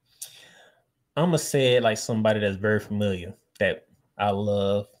 I'm going to say it like somebody that's very familiar that I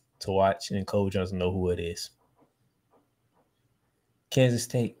love to watch, and Coach Johnson know who it is. Kansas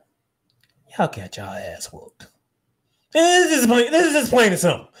State, y'all got y'all ass whooped. This is just plain and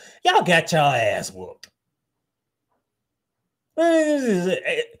simple. Y'all got y'all ass whooped.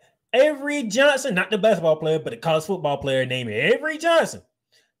 Avery Johnson, not the basketball player, but the college football player named Avery Johnson.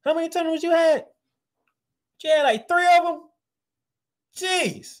 How many turnovers you had? You had like 3 of them?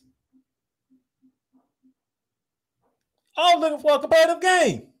 Jeez. I was looking for a competitive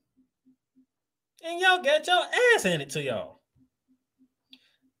game. And y'all got y'all ass handed to y'all.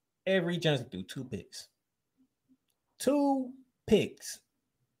 Avery Johnson threw 2 picks. 2 picks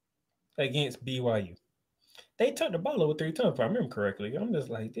against BYU. They turned the ball over 3 times, if I remember correctly. I'm just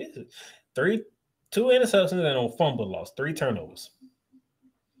like, this is 2 interceptions and on fumble loss, 3 turnovers.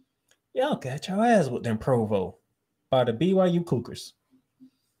 Y'all got your ass with them Provo by the BYU Cougars.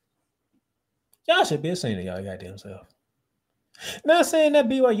 Y'all should be ashamed of y'all goddamn self. Not saying that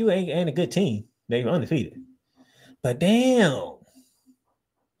BYU ain't a good team. They were undefeated. But damn.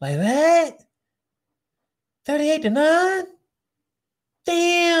 Like that? 38-9?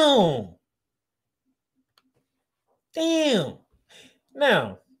 Damn.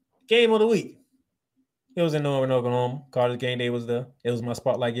 Now, game of the week. It was in Northern Oklahoma. College game day was there. It was my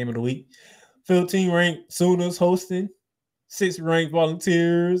spotlight game of the week. 15 ranked Sooners hosting 6 ranked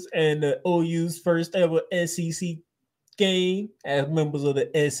Volunteers and the OU's first ever SEC game as members of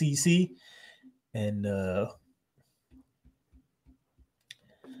the SEC. And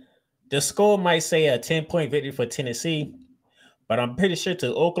the score might say a 10-point victory for Tennessee, but I'm pretty sure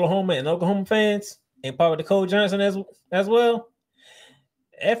to Oklahoma and Oklahoma fans, and probably to Cole Johnson as well,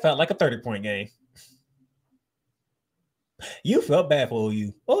 it felt like a 30-point game. You felt bad for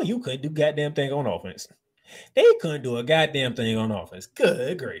OU. OU couldn't do goddamn thing on offense. They couldn't do a goddamn thing on offense.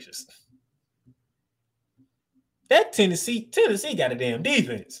 Good gracious. That Tennessee got a damn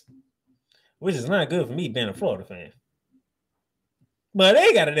defense, which is not good for me being a Florida fan. But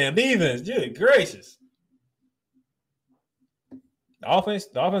they got a damn defense. Good gracious. The offense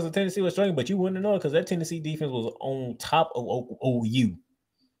of Tennessee was struggling, but you wouldn't know because that Tennessee defense was on top of OU.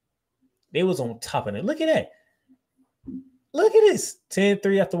 They was on top of it. Look at that. Look at this.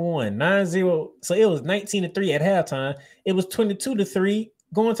 10-3 after 1. 9-0. So it was 19-3 at halftime. It was 22-3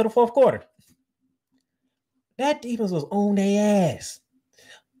 going to the fourth quarter. That defense was on their ass.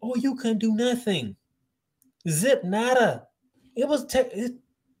 OU couldn't do nothing. Zip nada. It was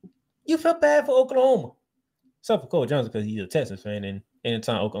you felt bad for Oklahoma. Except for Cole Johnson because he's a Texas fan, and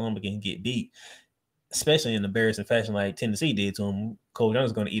anytime Oklahoma can get beat, especially in embarrassing fashion like Tennessee did to him, Cole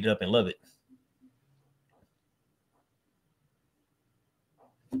Johnson's going to eat it up and love it.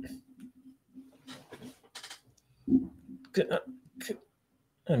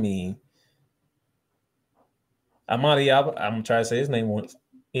 I mean, Amadial, I'm going to try to say his name once.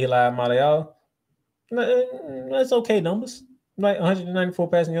 Eli Amadial. That's okay numbers. Like 194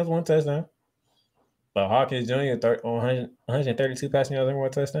 passing yards, 1 touchdown. But Hawkins Jr. 132 passing yards and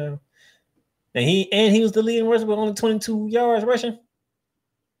 1 touchdown. And he was the leading rusher with only 22 yards rushing.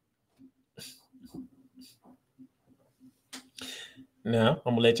 Now,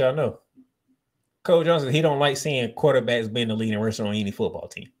 I'm going to let y'all know. Coach Johnson, he don't like seeing quarterbacks being the leading rusher on any football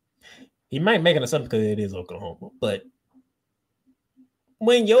team. He might make an assumption because it is Oklahoma. But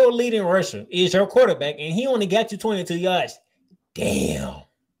when your leading rusher is your quarterback and he only got you 22 yards, damn.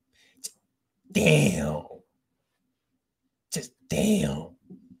 Just damn.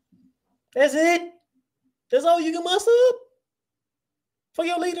 That's it. That's all you can muster up for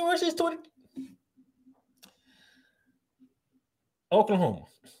your leading rusher is 20. Oklahoma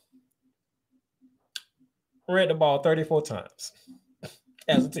ran the ball 34 times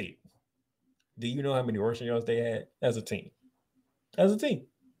as a team. Do you know how many rushing yards they had as a team? As a team,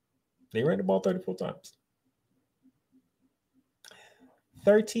 they ran the ball 34 times.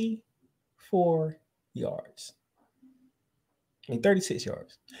 34 yards. 36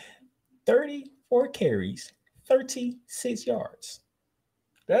 yards. 34 carries, 36 yards.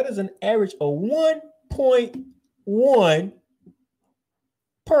 That is an average of 1.1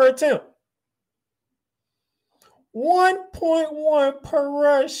 per attempt. 1.1 per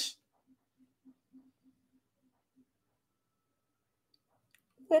rush.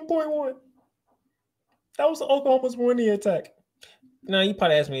 1.1. That was Oklahoma's running attack. Now, you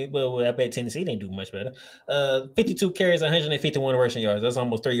probably ask me, well, I bet Tennessee didn't do much better. 52 carries, 151 rushing yards. That's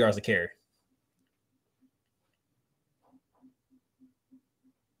almost 3 yards a carry.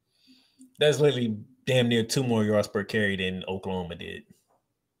 That's literally damn near 2 more yards per carry than Oklahoma did.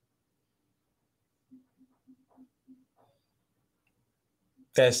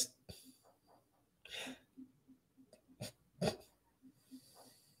 That's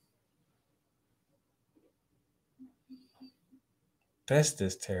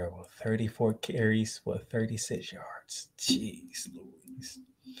just terrible. 34 carries for 36 yards. Jeez Louise.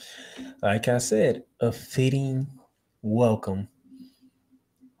 Like I said, a fitting welcome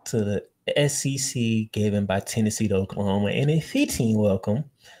to the SEC given by Tennessee to Oklahoma, and a fitting welcome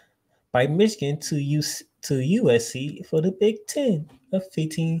by Michigan to USC for the Big Ten. A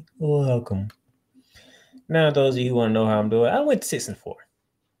fitting welcome. Now, those of you who want to know how I'm doing, I went 6-4.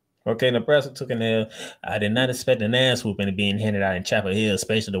 Okay, Nebraska took an L. I did not expect an ass whooping being handed out in Chapel Hill,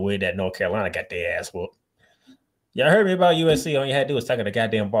 especially the way that North Carolina got their ass whooped. Y'all heard me about USC. All you had to do was tackle the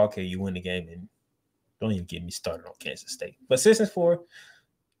goddamn ball carrier. You win the game, and don't even get me started on Kansas State. But 6-4,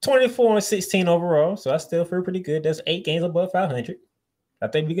 24-16 overall, so I still feel pretty good. That's 8 games above 500. I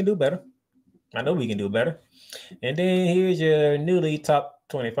think we can do better. I know we can do better. And then here's your newly top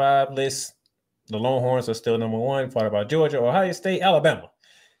 25 list. The Longhorns are still number 1, followed by Georgia, Ohio State, Alabama,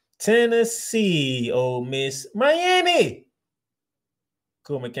 Tennessee, Ole Miss, Miami.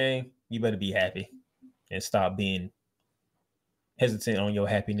 Cool, McCain, you better be happy and stop being hesitant on your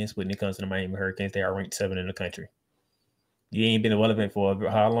happiness when it comes to the Miami Hurricanes. They are ranked 7 in the country. You ain't been relevant for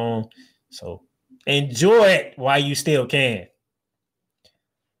how long, so enjoy it while you still can.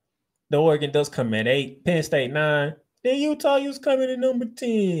 The Oregon Ducks come in 8, Penn State 9. Then Utah Utes coming in number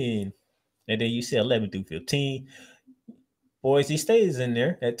 10. And then you see 11 through 15. Boise State is in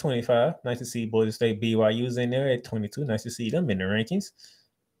there at 25. Nice to see Boise State. BYU's in there at 22. Nice to see them in the rankings.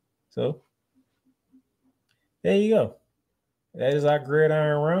 So there you go. That is our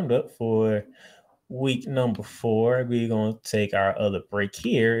gridiron roundup for week number 4. We're going to take our other break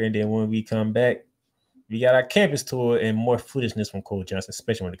here. And then when we come back, we got our campus tour and more foolishness from Coach Johnson,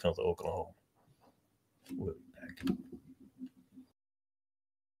 especially when it comes to Oklahoma. We'll be back.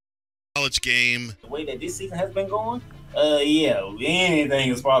 College game. The way that this season has been going, yeah, anything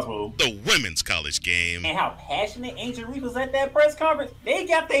is possible. The women's college game. And how passionate Angel Reese was at that press conference. They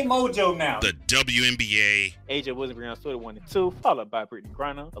got their mojo now. The WNBA. AJ Wilson on Twitter 1 and 2, followed by Brittany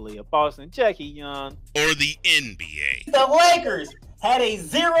Griner, Aaliyah Boston, Jackie Young. Or the NBA. The Lakers had a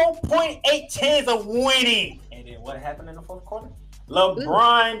 0.8 chance of winning. And then what happened in the fourth quarter?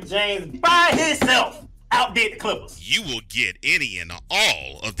 LeBron James by himself outdid the Clippers. You will get any and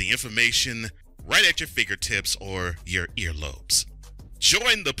all of the information right at your fingertips or your earlobes.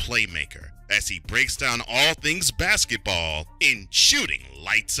 Join the Playmaker as he breaks down all things basketball in Shooting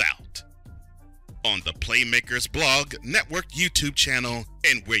Lights Out on the Playmaker's blog, network, YouTube channel,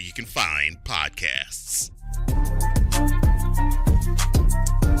 and where you can find podcasts.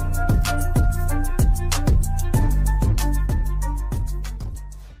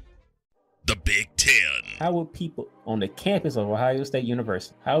 The Big Ten. How would people on the campus of Ohio State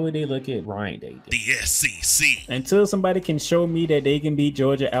University, how would they look at Ryan Day? The SEC. Until somebody can show me that they can beat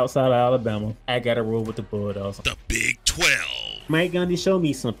Georgia outside of Alabama, I got to roll with the Bulldogs. The Big 12. Mike Gundy, show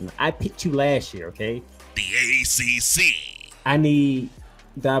me something. I picked you last year, okay? The ACC. I need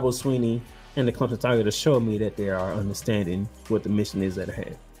Dabo Sweeney and the Clemson Tigers to show me that they are understanding what the mission is at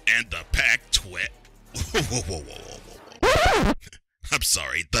hand. And the Pac-12. Whoa. I'm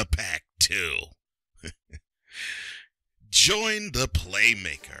sorry, the Pac-2. Join the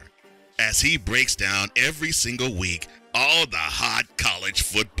Playmaker as he breaks down every single week all the hot college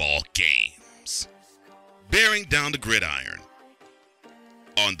football games, bearing down the gridiron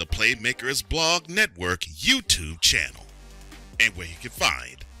on the Playmaker's blog, network, YouTube channel, and where you can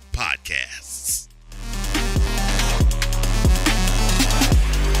find podcasts.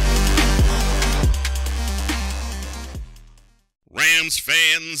 Rams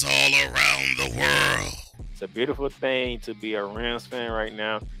fans all around the world. It's a beautiful thing to be a Rams fan right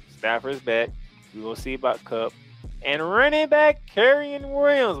now. Stafford's back. We're going to see about Cup. And running back Kyren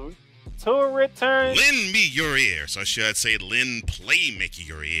Williams to return. Lend me your ears, or should I say lend Playmaker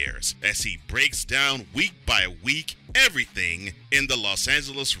your ears, as he breaks down week by week everything in the Los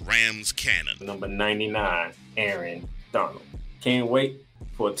Angeles Rams canon. Number 99, Aaron Donald. Can't wait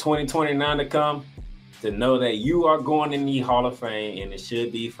for 2029 to come to know that you are going in the Hall of Fame, and it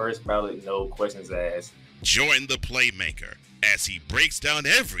should be first ballot, no questions asked. Join the Playmaker as he breaks down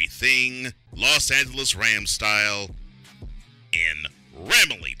everything Los Angeles Rams style in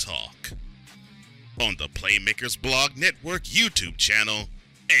Ramily Talk on the Playmaker's blog, network, YouTube channel,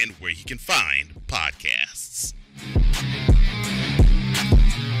 and where you can find podcasts.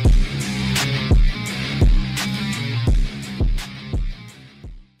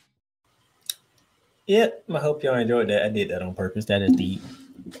 Yep, I hope y'all enjoyed that. I did that on purpose. That is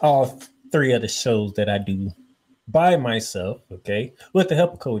all 3 of the shows that I do by myself, okay, with the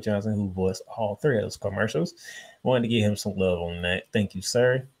help of Coach Johnson, who voiced all 3 of those commercials. Wanted to give him some love on that. Thank you,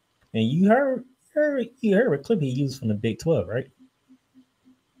 sir. And you heard what clip he used from the Big 12, right?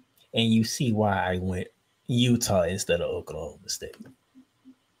 And you see why I went Utah instead of Oklahoma State.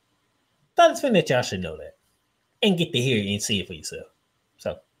 Thought it's fun that y'all should know that and get to hear it and see it for yourself.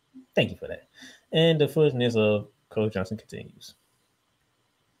 So, thank you for that. And the foolishness of Coach Johnson continues.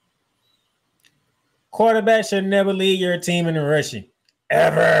 Quarterback should never lead your team in rushing.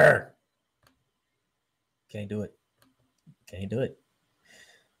 Ever. Can't do it. Can't do it.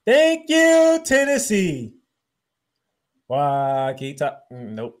 Thank you, Tennessee. Why keep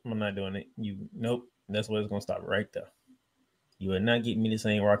talking? Nope, I'm not doing it. Nope. That's what it's gonna stop right there. You will not get me the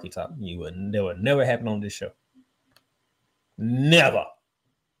same Rocky Top. That would never happen on this show. Never.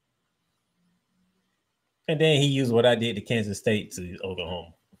 And then he used what I did to Kansas State to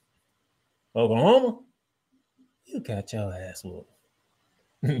Oklahoma. Oklahoma? You got your ass whooped.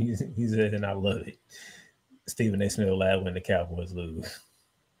 He said, and I love it. Stephen A. Smith laughed when the Cowboys lose.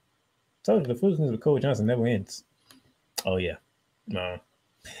 Told you the foolishness with Coach Johnson never ends. Oh, yeah. No.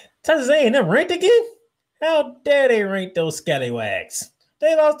 Texas A&M ranked again? How dare they rank those scallywags?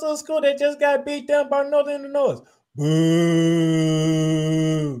 They lost to a school that just got beat down by Northern Illinois. Boo!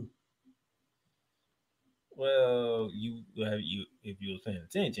 Well, if you was paying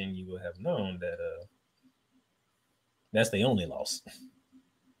attention, you would have known that that's the only loss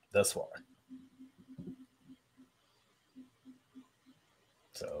thus far.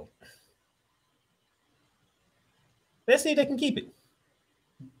 So let's see if they can keep it.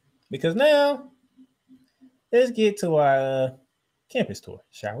 Because now, let's get to our campus tour,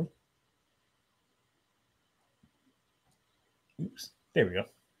 shall we? Oops, there we go.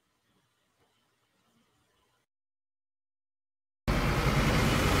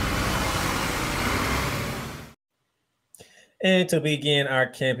 And to begin our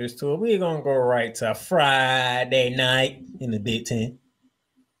campus tour, we're going to go right to Friday night in the Big Ten.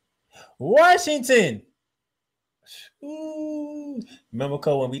 Washington. Ooh. Remember,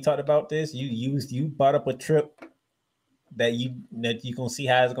 Cole, when we talked about this, you brought up a trip that you gonna see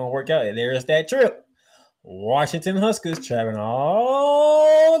how it's gonna work out. And there is that trip. Washington Huskers traveling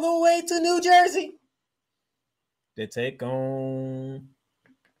all the way to New Jersey to take on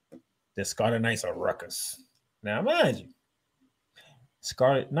the Scarlet Knights of Rutgers. Now, mind you,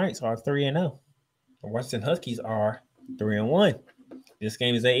 Scarlet Knights are 3-0. The Washington Huskies are 3-1. This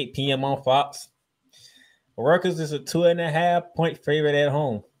game is at 8 p.m. on Fox. Rutgers is a 2.5 point favorite at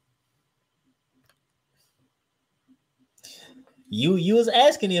home. You was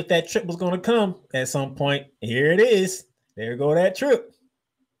asking if that trip was going to come at some point. Here it is. There go that trip.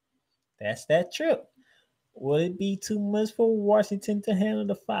 That's that trip. Would it be too much for Washington to handle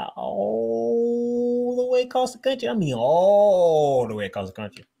the fire all the way across the country? I mean, all the way across the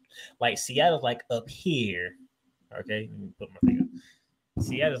country. Like Seattle's like up here. Okay, let me put my finger.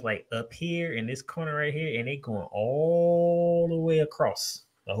 Seattle's like up here in this corner right here, and they going all the way across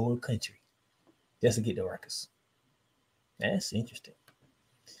the whole country just to get to Rutgers. That's interesting.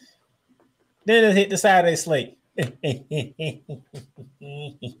 Then it hit the Saturday slate.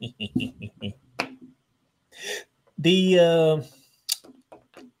 You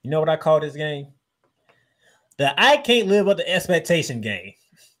know what I call this game? The I can't live up to expectation game.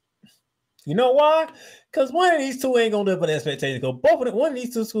 You know why? Because one of these two ain't gonna live up to expectations. One of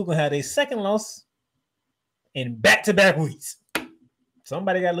these two schools gonna have their second loss in back-to-back weeks.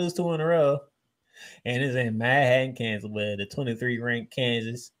 Somebody got to lose 2 in a row. And it's in Manhattan, Kansas, where the 23-ranked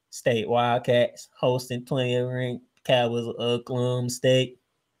Kansas State Wildcats hosting 20th-ranked Cowboys of Oklahoma State.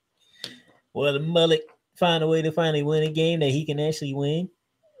 Will the Mullet find a way to finally win a game that he can actually win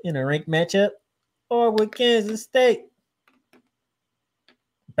in a ranked matchup? Or will Kansas State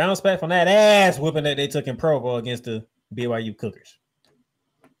bounce back from that ass whooping that they took in Provo against the BYU Cougars?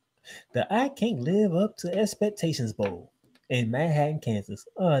 The I Can't Live Up to Expectations Bowl in Manhattan, Kansas.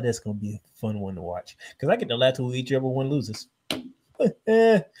 Oh, that's going to be a fun one to watch. Because I get the last who each ever one loses.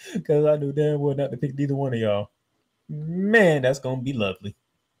 Because I knew damn well not to pick neither one of y'all. Man, that's going to be lovely.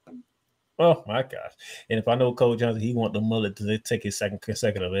 Oh, my gosh. And if I know Cole Johnson, he want the Mullet to take his second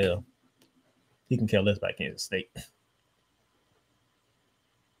consecutive L. He can care less about Kansas State.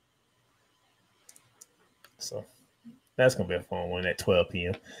 So that's going to be a fun one at 12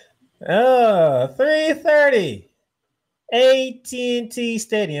 p.m. 3:30. AT&T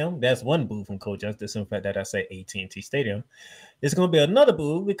Stadium. That's one boo from Coach Johnson. That's the fact that I say AT&T Stadium. It's going to be another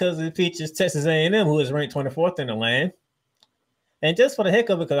boo because it features Texas A&M, who is ranked 24th in the land. And just for the heck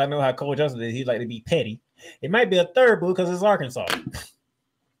of it, because I know how Coach Johnson is, he like to be petty. It might be a third boo because it's Arkansas.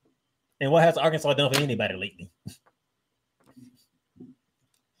 And what has Arkansas done for anybody lately?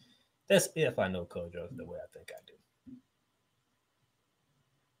 That's if I know Coach Johnson the way I think I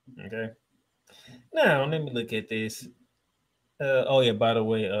do. Okay. Now, let me look at this. By the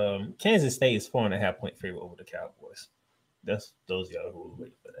way, Kansas State is 4.5 point favorite over the Cowboys. That's those y'all who will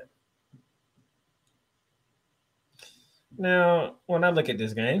wait for that. Now, when I look at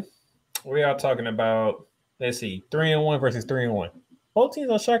this game, we are talking about, 3-1 versus 3-1. Both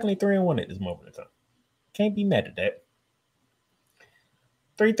teams are shockingly 3-1 at this moment in time. Can't be mad at that.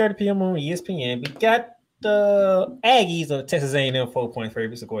 3:30 p.m. on ESPN. We got the Aggies of Texas A&M 4-point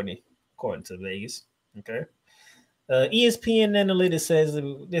favorites according to Vegas. Okay. ESPN Analytics says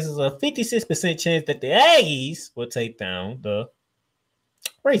this is a 56% chance that the Aggies will take down the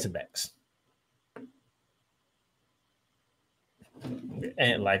Razorbacks.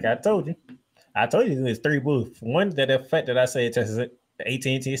 And like I told you there's 3 booths. One, that the fact that I say Texas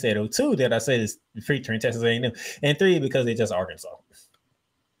AT&T Stadium. 2, that I said is featuring Texas A&M. And 3, because it's just Arkansas.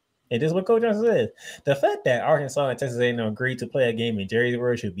 And this is what Coach Johnson says. The fact that Arkansas and Texas A&M agreed to play a game in Jerry's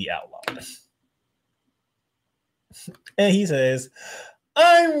World should be outlawed. And he says,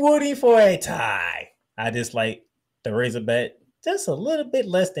 I'm rooting for a tie. I just like the Razorback just a little bit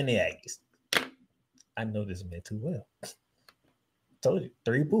less than the Aggies. I know this man too well. Told you,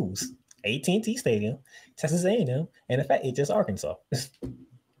 3 boos. AT&T Stadium, Texas A&M, and in fact, it's just Arkansas.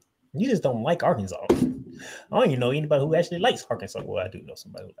 You just don't like Arkansas. I don't even know anybody who actually likes Arkansas. Well, I do know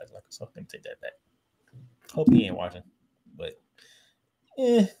somebody who likes Arkansas. Let me take that back. Hope he ain't watching. But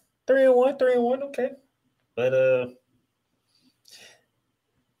 3-1, okay. But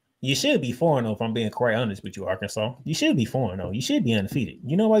you should be 4-0 if I'm being quite honest with you, Arkansas. You should be 4-0. You should be undefeated.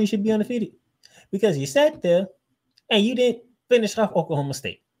 You know why you should be undefeated? Because you sat there and you didn't finish off Oklahoma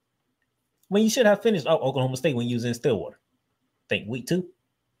State. When you should have finished off Oklahoma State when you was in Stillwater. I think week 2. If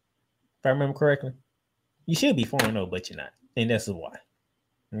I remember correctly. You should be 4-0, but you're not. And that's why.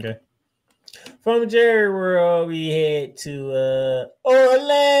 Okay. From Jerry World, we head to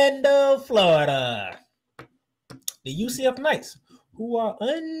Orlando, Florida. The UCF Knights, who are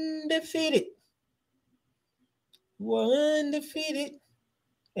undefeated.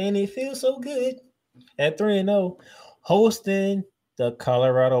 And it feels so good at 3-0, hosting the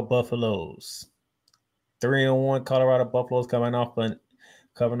Colorado Buffaloes. 3-1 Colorado Buffaloes coming off an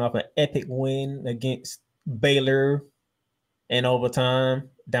epic win against Baylor in overtime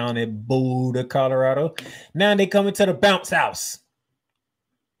down in Boulder, Colorado. Now they coming to the bounce house.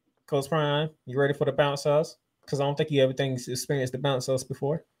 Coach Prime, you ready for the bounce house? Because I don't think you ever experienced the bounce house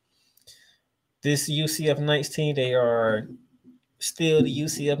before. This UCF Knights team, they are still the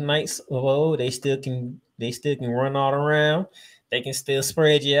UCF Knights of old. They still can run all around. They can still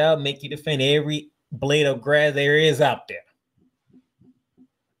spread you out, make you defend every blade of grass there is out there.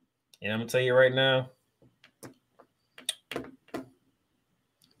 And I'm gonna tell you right now,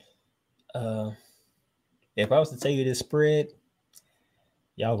 if I was to tell you this spread,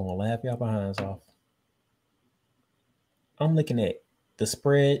 y'all gonna laugh y'all behinds off. I'm looking at the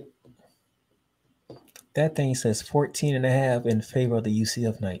spread. That thing says 14.5 in favor of the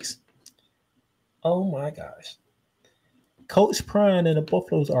UCF Knights. Oh my gosh. Coach Prime and the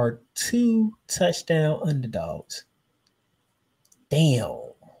Buffaloes are 2 touchdown underdogs. Damn.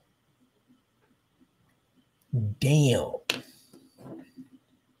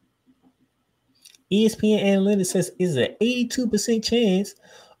 ESPN Analytics says it's an 82% chance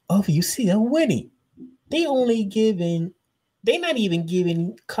of UCF winning. They're not even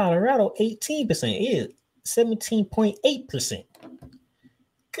giving Colorado 18%. It is 17.8%.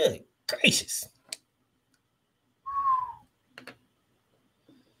 Good gracious.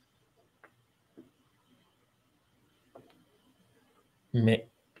 Man.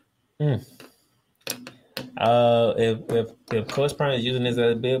 If Coach Prime is using this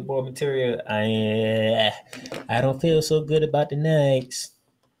as billboard material, I don't feel so good about the Knights.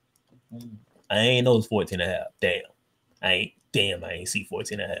 I ain't know it's 14.5. I ain't see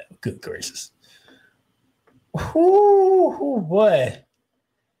 14.5. Good gracious. Ooh, boy.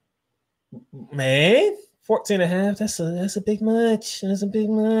 Man, 14.5, that's a big much. That's a big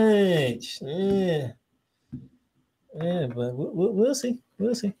much. Yeah, but we'll see.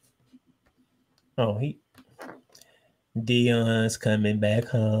 We'll see. Oh, Deion's coming back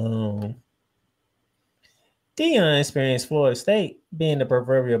home. Deion experienced Florida State being the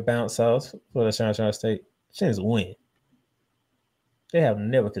proverbial bounce house for the Sunshine State since when? They have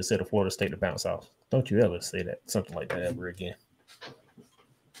never considered Florida State a bounce house. Don't you ever say that, something like that ever again.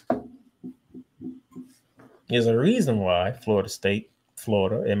 There's a reason why Florida State,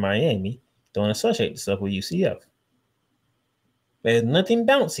 Florida, and Miami don't associate themselves with UCF. There's nothing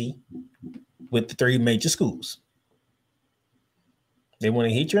bouncy with the 3 major schools. They want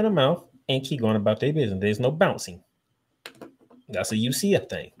to hit you in the mouth and keep going about their business. There's no bouncing. That's a UCF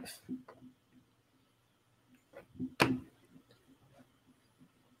thing.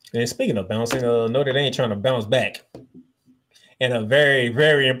 And speaking of bouncing, Notre Dame trying to bounce back in a very,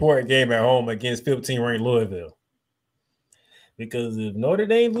 very important game at home against 15th-ranked Louisville. Because if Notre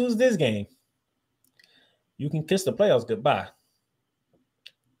Dame loses this game, you can kiss the playoffs goodbye.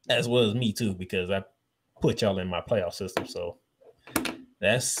 As well as me too, because I put y'all in my playoff system. So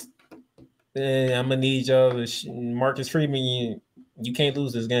that's I'm gonna need y'all. Marcus Freeman, you can't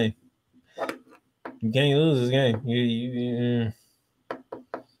lose this game. You can't lose this game.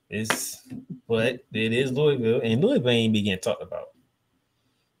 But it is Louisville, and Louisville ain't be getting talked about.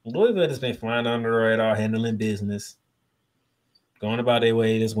 Louisville has been flying under the radar, handling business, going about their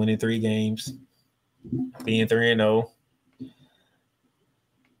way, just winning 3 games, being 3-0.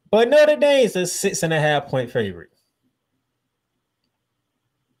 But Notre Dame is a 6.5-point favorite.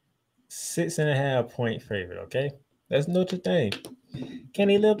 6.5-point favorite, okay? That's Notre Dame. Can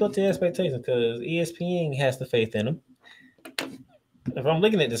they live up to expectations? Because ESPN has the faith in them. If I'm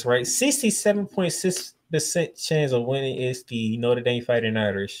looking at this right, 67.6% chance of winning is the Notre Dame Fighting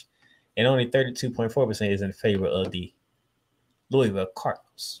Irish, and only 32.4% is in favor of the Louisville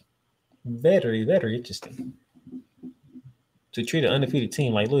Cardinals. Very, very interesting to treat an undefeated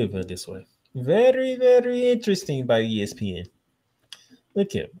team like Louisville this way. Very, very interesting by ESPN.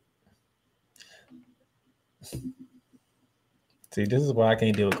 Look at. See, this is why I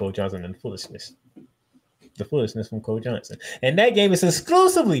can't deal with Coach Johnson and the foolishness. The foolishness from Coach Johnson. And that game is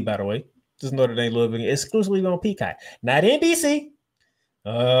exclusively, by the way, just Notre Dame Louisville, exclusively on Peacock, not NBC.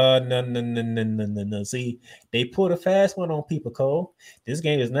 No. See, they put a fast one on people, Cole. This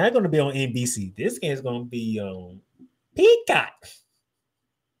game is not going to be on NBC. This game is going to be on Peacock.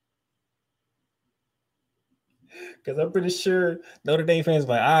 Because I'm pretty sure Notre Dame fans are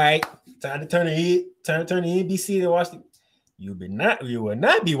like, all right, time to turn the NBC to watch it. You will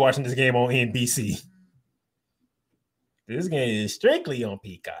not be watching this game on NBC. This game is strictly on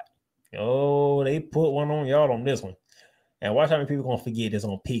Peacock. Oh, they put one on y'all on this one. And watch how many people gonna forget this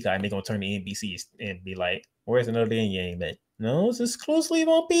on Peacock and they're gonna turn to NBC and be like, where's the Notre Dame game at? No, it's exclusively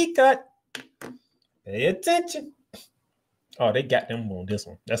on Peacock. Pay attention. Oh, they got them on this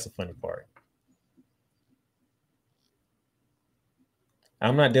one. That's the funny part.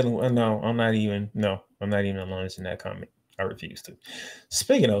 I'm not even launching that comment. I refuse to.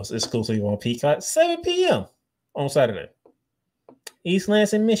 Speaking of exclusively on Peacock, 7 p.m. on Saturday. East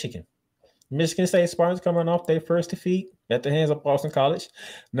Lansing, Michigan. Michigan State Spartans coming off their first defeat at the hands of Boston College.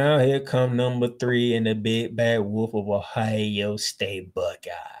 Now here come number 3 in the big bad wolf of Ohio State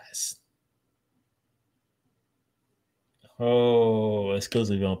Buckeyes. Oh,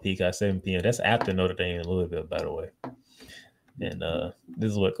 exclusively on Peacock, 7 p.m. That's after Notre Dame and Louisville, by the way. And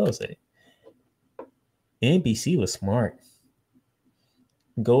this is what Cole said. NBC was smart.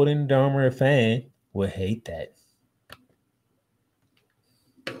 Golden Domer fan would hate that.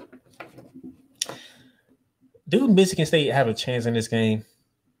 Do Michigan State have a chance in this game?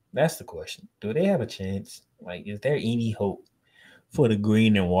 That's the question. Do they have a chance? Like, is there any hope for the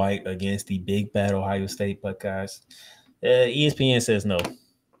green and white against the big bad Ohio State Buckeyes? ESPN says no.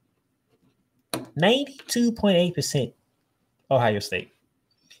 92.8% Ohio State.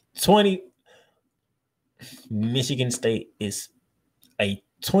 20 Michigan State is a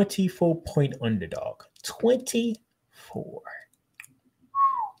 24-point underdog. 24.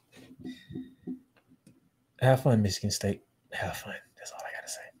 Have fun, Michigan State. Have fun. That's all I got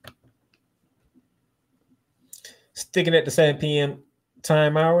to say. Sticking at the 7 p.m.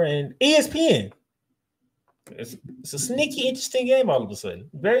 time hour and ESPN. It's a sneaky, interesting game all of a sudden.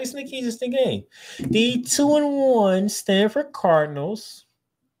 Very sneaky, interesting game. The 2-1 Stanford Cardinals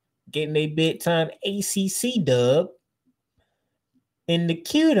getting a big-time ACC dub in the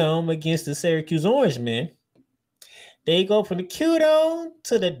Q-Dome against the Syracuse Orangemen. They go from the Q-Dome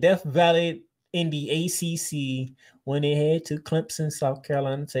to the Death Valley in the ACC when they head to Clemson, South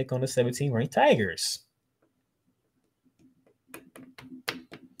Carolina to take on the 17th-ranked Tigers.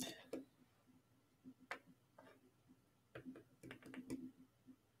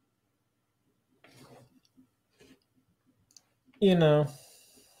 You know,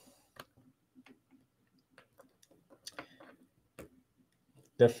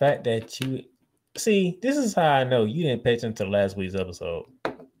 the fact that you see, this is how I know you didn't pay attention to last week's episode.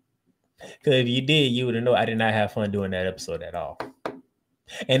 Because if you did, you would have known I did not have fun doing that episode at all.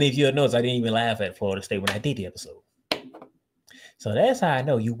 And if you'll notice, I didn't even laugh at Florida State when I did the episode. So that's how I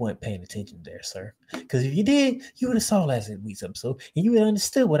know you weren't paying attention there, sir. Because if you did, you would have saw last week's episode and you would have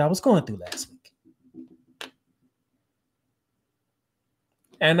understood what I was going through last week.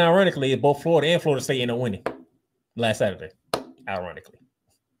 And ironically, both Florida and Florida State ended up winning last Saturday. Ironically.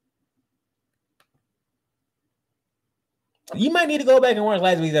 You might need to go back and watch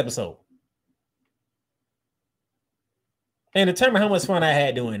last week's episode. And determine how much fun I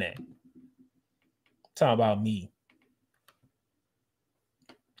had doing that. Talk about me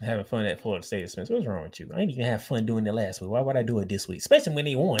having fun at Florida State Spencer. What's wrong with you? I didn't even have fun doing it last week. Why would I do it this week? Especially when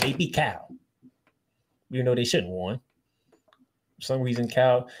they won. They beat Cal. Even though they shouldn't have won. For some reason,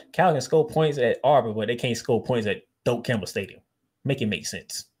 Cal can score points at Auburn, but they can't score points at Doak Campbell Stadium. Make it make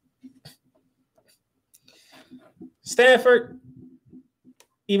sense. Stanford,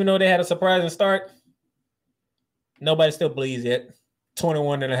 even though they had a surprising start, nobody still believes yet.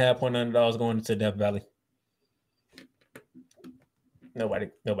 21.5-point underdogs going into Death Valley.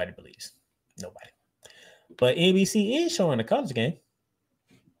 Nobody believes. Nobody. But NBC is showing the college game.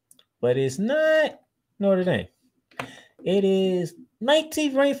 But it's not Notre Dame. It is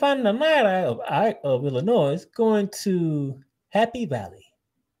 19th ranked Fighting Illini of Illinois going to Happy Valley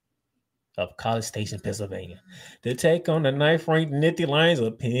of College Station, Pennsylvania, to take on the 9th ranked Nittany Lions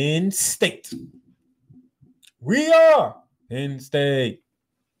of Penn State. We are Penn State.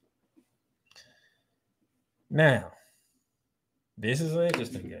 Now, this is an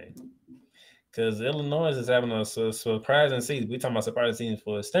interesting game. because Illinois is having a surprising season. We're talking about surprising season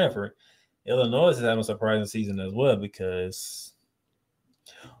for Stanford. Illinois is having a surprising season as well because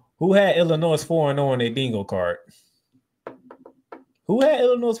who had Illinois 4-0 on their bingo card? Who had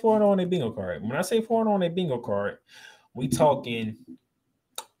Illinois 4-0 on their bingo card? When I say 4-0 on their bingo card, we talking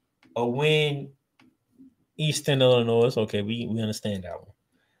a win Eastern Illinois. Okay, we understand that one.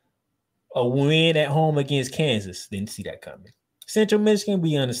 A win at home against Kansas. Didn't see that coming. Central Michigan,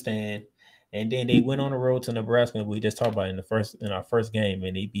 we understand. And then they went on the road to Nebraska. We just talked about in our first game,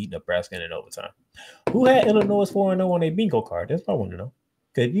 and they beat Nebraska in overtime. Who had Illinois 4-0 on their bingo card? That's what I want to know.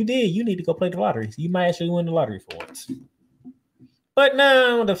 Because if you did, you need to go play the lottery. You might actually win the lottery for once. But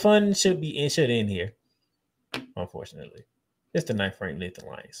now the fun should end here. Unfortunately, it's the 9th ranked Nathan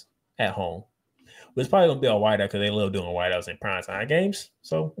Lions at home. But it's probably gonna be a whiteout because they love doing whiteouts in primetime games.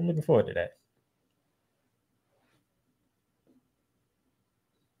 So I'm looking forward to that.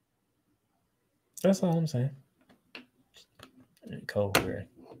 That's all I'm saying. Cold here.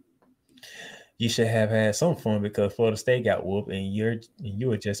 You should have had some fun because Florida State got whooped, and you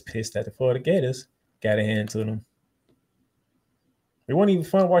were just pissed that the Florida Gators got a hand to them. It wasn't even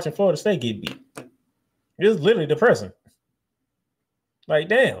fun watching Florida State get beat. It was literally depressing. Like,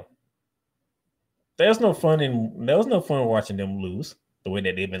 damn. There was no fun watching them lose the way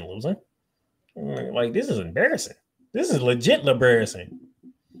that they've been losing. Like, this is embarrassing. This is legit embarrassing.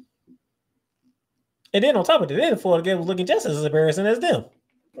 And then on top of it, the Florida Gators was looking just as embarrassing as them.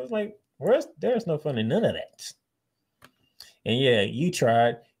 I was like, there's no fun in none of that. And yeah, you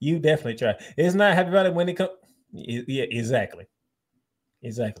tried. You definitely tried. It's not happy about it when it comes. Yeah, exactly.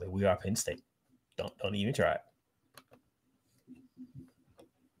 Exactly. We are Penn State. Don't even try it.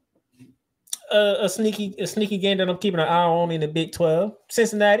 A sneaky game that I'm keeping an eye on in the Big 12.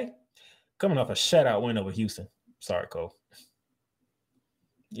 Cincinnati coming off a shutout win over Houston. Sorry, Cole.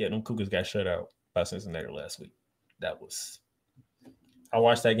 Yeah, them Cougars got shut out by Cincinnati last week. I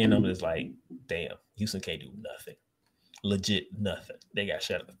watched that game and was like, damn, Houston can't do nothing. Legit nothing. They got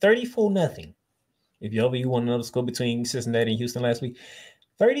shut out. 34-0. If you want to know the score between Cincinnati and Houston last week,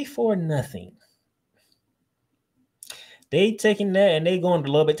 34-0. They taking that and they going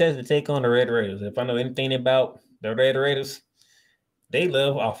to Lubbock, Texas to take on the Red Raiders. If I know anything about the Red Raiders, they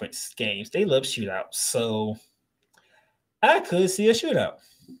love offense games. They love shootouts. So I could see a shootout.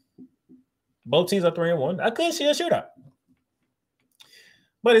 Both teams are 3-1. I could see a shootout.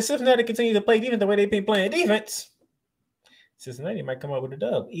 But if Cincinnati continues to play defense the way they've been playing defense, Cincinnati might come up with a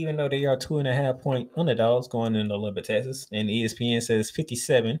dub, even though they are 2.5-point underdogs going into Lubbock, Texas. And ESPN says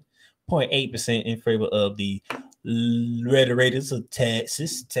 57.8% in favor of the Red Raiders of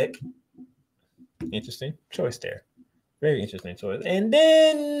Texas Tech. Interesting choice there. Very interesting choice. And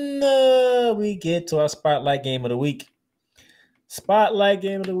then we get to our spotlight game of the week. Spotlight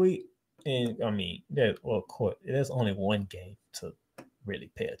game of the week. And I mean, there's only one game to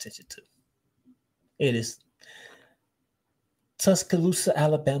really pay attention to. It is Tuscaloosa,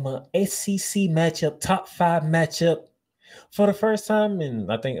 Alabama, SEC matchup, top 5 matchup. For the first time in,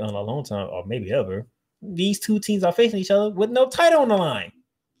 I think, in a long time, or maybe ever, these two teams are facing each other with no title on the line.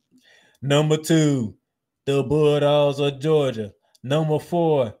 Number 2, the Bulldogs of Georgia. Number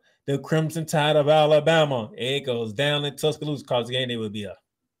 4, the Crimson Tide of Alabama. It goes down in Tuscaloosa because the game they will be up.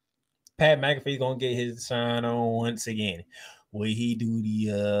 Pat McAfee's going to get his shine on once again. Will he do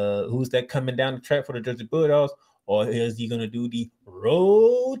the who's that coming down the track for the Georgia Bulldogs? Or is he going to do the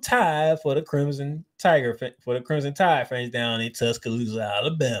roll tide for the Crimson Tide fans down in Tuscaloosa,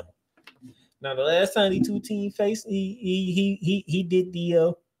 Alabama? Now, the last time these two teams faced, he did the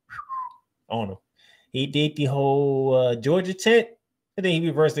I don't know. He did the whole Georgia chant, and then he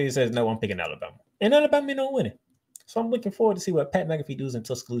reversed it and says, "No, I'm picking Alabama." And Alabama don't win it. So I'm looking forward to see what Pat McAfee does in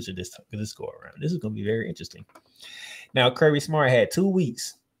Tuscaloosa this go around. This is going to be very interesting. Now, Kirby Smart had 2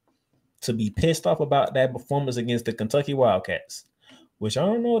 weeks to be pissed off about that performance against the Kentucky Wildcats, which I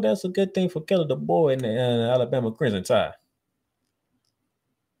don't know if that's a good thing for Kelly the Boy and the Alabama Crimson Tide.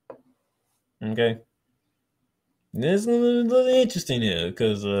 Okay. This is a little interesting here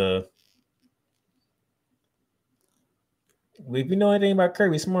because if you know anything about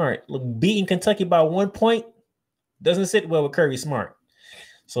Kirby Smart, beating Kentucky by 1 point doesn't sit well with Kirby Smart.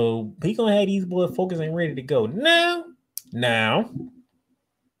 So he's going to have these boys focused and ready to go. Now,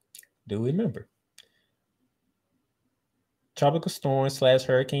 do remember, Tropical Storm /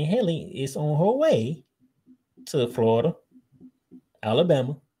 Hurricane Haley is on her way to Florida,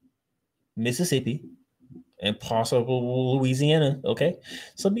 Alabama, Mississippi, and possible Louisiana. Okay,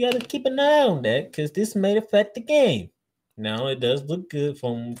 so we got to keep an eye on that because this may affect the game. Now it does look good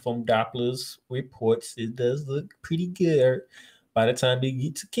from Doppler's reports. It does look pretty good. by the time we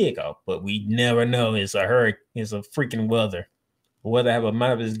get to kickoff. But we never know. It's a hurricane. It's a freaking weather. The weather have a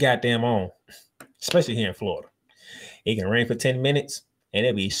mind of its goddamn own, especially here in Florida. It can rain for 10 minutes, and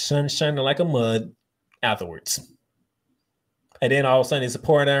it'll be sun shining like a mud afterwards. And then all of a sudden, it's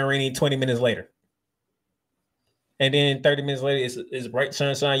pouring down raining 20 minutes later. And then 30 minutes later, it's bright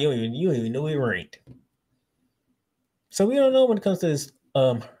sunshine. You don't even know it rained. So we don't know when it comes to this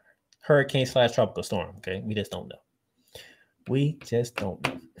hurricane / tropical storm. Okay, we just don't know. We just don't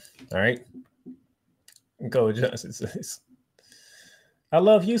know. All right. Coach Johnson says, I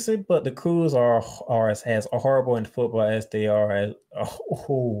love Houston, but the Crews are as horrible in football as they are as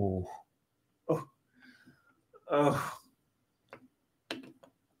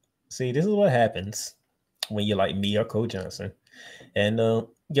See, this is what happens when you're like me or Coach Johnson, and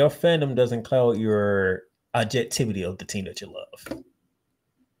your fandom doesn't cloud your objectivity of the team that you love.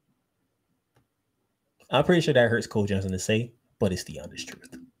 I'm pretty sure that hurts Coach Johnson to say, but it's the honest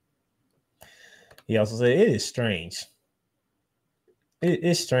truth. He also said it is strange.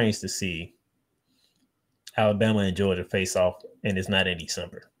 It's strange to see Alabama and Georgia face off, and it's not in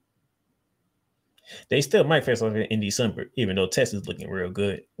December. They still might face off in December, even though Texas is looking real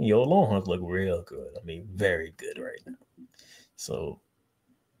good. Your Longhorns look real good. I mean, very good right now. So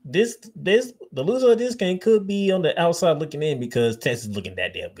the loser of this game could be on the outside looking in because Texas is looking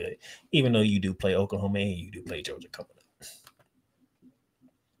that damn good, even though you do play Oklahoma and you do play Georgia coming up.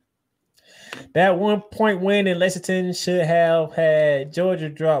 That 1 point win in Lexington should have had Georgia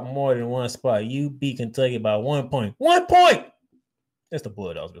drop more than one spot. You beat Kentucky by 1 point. 1 point! That's the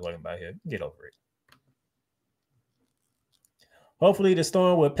Bulldogs we're talking about here. Get over it. Hopefully the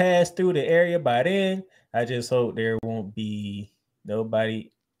storm will pass through the area by then. I just hope there won't be nobody.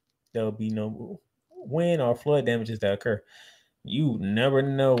 There'll be no wind or flood damages that occur. You never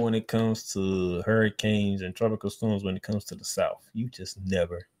know when it comes to hurricanes and tropical storms when it comes to the South. You just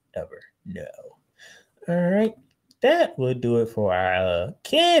never, ever know. All right. That will do it for our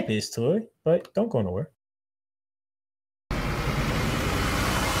campus tour, but don't go nowhere.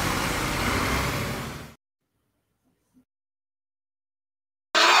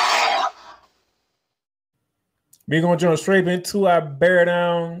 We're going to jump straight into our bear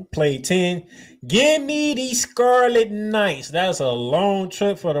down play 10. Give me the Scarlet Knights. That's a long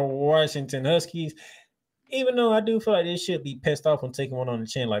trip for the Washington Huskies. Even though I do feel like they should be pissed off on taking one on the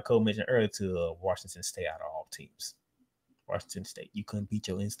chin, like Cole mentioned earlier, to Washington State out of all teams. Washington State, you couldn't beat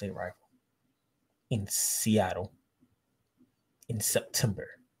your in-state rival in Seattle in September.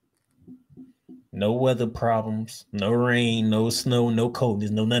 No weather problems, no rain, no snow, no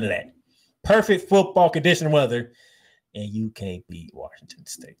coldness, no none of that. Perfect football condition weather, and you can't beat Washington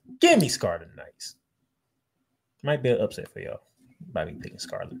State. Give me Scarlet Knights. Might be an upset for y'all by me picking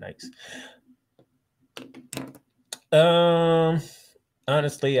Scarlet Knights.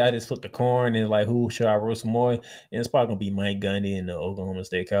 Honestly, I just flipped the coin and like, who should I roast more? And it's probably gonna be Mike Gundy and the Oklahoma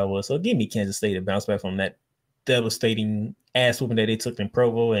State Cowboys. So give me Kansas State to bounce back from that devastating ass whooping that they took in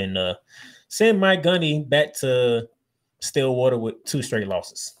Provo and send Mike Gundy back to Stillwater with 2 straight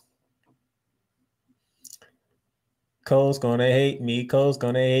losses. Cole's gonna hate me. Cole's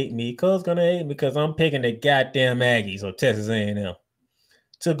gonna hate me. Cole's gonna hate me because I'm picking the goddamn Aggies or Texas A&M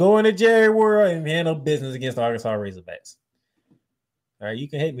to go into Jerry World and handle business against the Arkansas Razorbacks. All right, you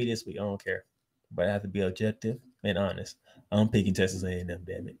can hate me this week. I don't care, but I have to be objective and honest. I'm picking Texas A&M.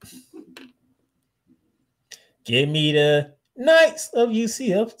 Damn it! Give me the Knights of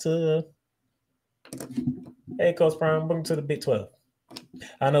UCF to. Hey, Coach Prime, welcome to the Big 12.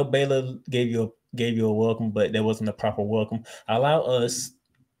 I know Baylor gave you a welcome, but that wasn't a proper welcome. Allow us,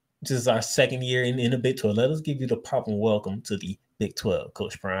 this is our second year in the Big 12. Let us give you the proper welcome to the Big 12,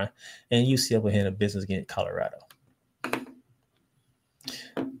 Coach Prime. And UCF will handle business against Colorado.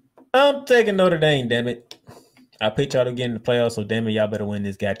 I'm taking Notre Dame, damn it. I picked y'all to get in the playoffs, so damn it, y'all better win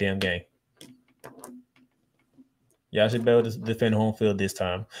this goddamn game. Y'all should be able to defend home field this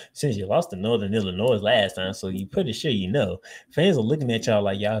time. Since you lost to Northern Illinois last time, so you pretty sure you know. Fans are looking at y'all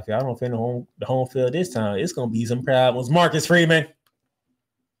like, y'all, if y'all don't defend the home field this time, it's going to be some problems. Marcus Freeman.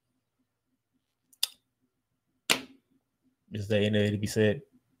 Is there anything to be said?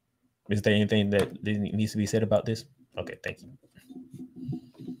 Is there anything that needs to be said about this? Okay, thank you.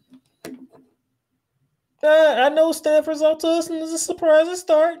 I know Stanford's off to us and it's a surprising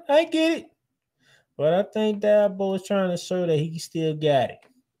start. I get it. But I think Dabo is trying to show that he still got it.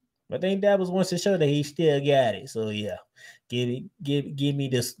 I think Dabo wants to show that he still got it. So yeah, give me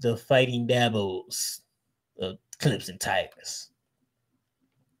the fighting Dabos, Clemson Tigers.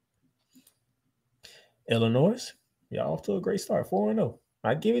 Illinois, y'all off to a great start, 4-0.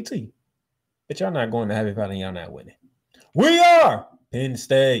 I give it to you, but y'all not going to have it and y'all not winning. We are Penn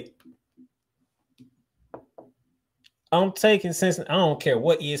State. I'm taking Cincinnati. I don't care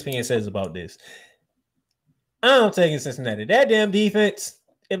what ESPN says about this. I'm taking Cincinnati. That damn defense.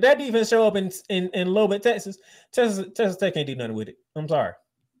 If that defense show up in Lubbock, Texas Tech can't do nothing with it. I'm sorry.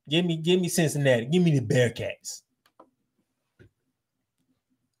 Give me Cincinnati. Give me the Bearcats.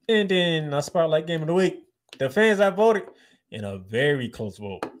 And then our spotlight game of the week. The fans I voted in a very close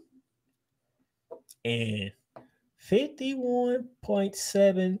vote. And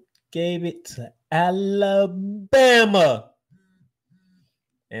 51.7 gave it to Alabama.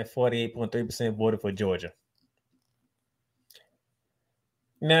 And 48.3% voted for Georgia.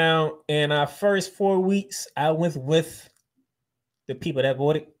 Now, in our first 4 weeks, I went with the people that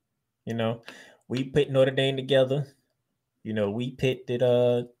voted. You know, we put Notre Dame together. You know, we picked it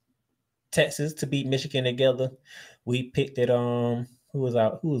Texas to beat Michigan together. We picked it who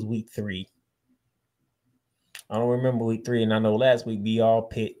was week 3? I don't remember week 3, and I know last week we all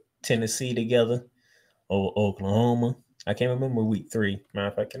picked Tennessee together over Oklahoma. I can't remember week 3. Matter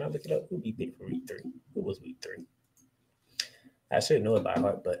of fact, can I look it up? Who we picked for week 3? Who was week 3? I should know it by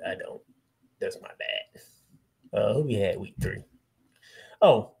heart, but I don't. That's my bad. Who we had week 3?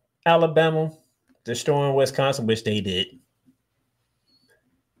 Oh, Alabama destroying Wisconsin, which they did.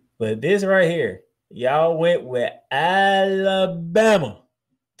 But this right here, y'all went with Alabama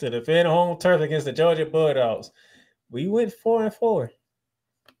to defend home turf against the Georgia Bulldogs. We went 4-4.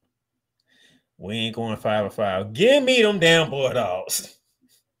 We ain't going 5-5. Give me them damn Bulldogs.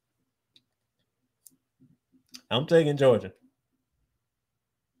 I'm taking Georgia.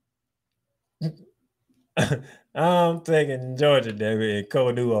 I'm taking Georgia, David, and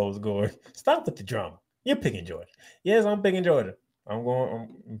Cole Duo scoring. Stop with the drama. You're picking Georgia. Yes, I'm picking Georgia. I'm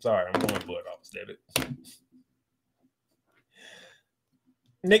sorry. I'm going Bulldogs, David.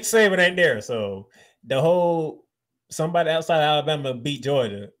 Nick Saban ain't there, so somebody outside Alabama beat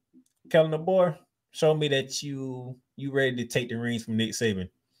Georgia. Kellen DeBoer, show me that you ready to take the reins from Nick Saban,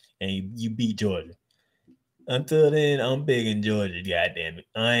 and you beat Georgia. Until then, I'm picking Georgia. God damn it.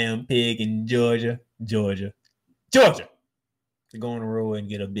 I am picking Georgia. To go on the road and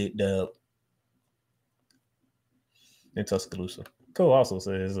get a big dub in Tuscaloosa. Cole also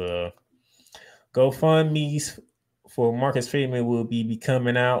says, GoFundMe's for Marcus Freeman will be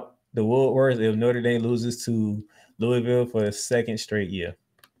coming out the woodworks if Notre Dame loses to Louisville for the second straight year.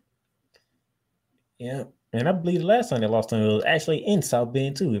 Yeah. And I believe the last time they lost to them was actually in South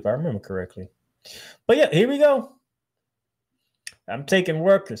Bend too, if I remember correctly. But yeah, here we go. I'm taking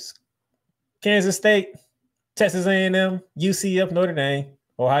Rutgers, Kansas State, Texas A&M, UCF, Notre Dame,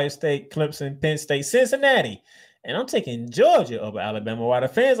 Ohio State, Clemson, Penn State, Cincinnati. And I'm taking Georgia over Alabama, while the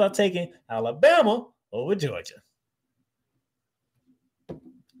fans are taking Alabama over Georgia.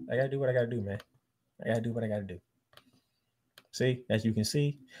 I got to do what I got to do, man. I got to do what I got to do. See, as you can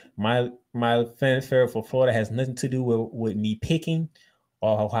see, my fanfare for Florida has nothing to do with me picking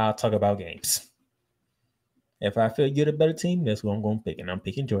or how I talk about games. If I feel you're the better team, that's what I'm going to pick. And I'm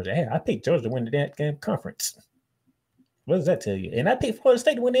picking Georgia. Hey, I picked Georgia to win the damn conference. What does that tell you? And I picked Florida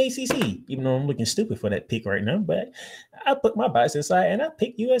State to win the ACC, even though I'm looking stupid for that pick right now. But I put my bias aside and I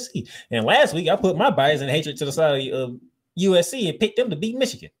picked USC. And last week, I put my bias and hatred to the side of USC and picked them to beat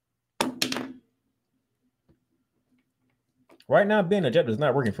Michigan. Right now, being objective is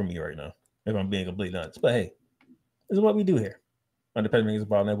not working for me right now, if I'm being completely honest. But hey, this is what we do here on the Pessimistic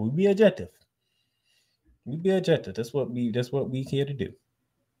Ball Network. We be objective. We be objective. That's what we here to do.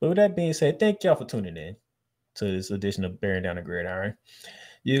 But with that being said, thank y'all for tuning in to this edition of Bearing Down the Gridiron.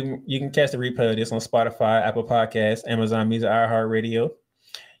 You can catch the replay of this on Spotify, Apple Podcasts, Amazon Music, iHeartRadio.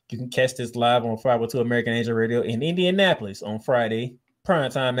 You can catch this live on 502 American Angel Radio in Indianapolis on Friday,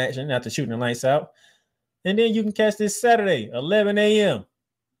 primetime action after shooting the lights out. And then you can catch this Saturday, 11 a.m.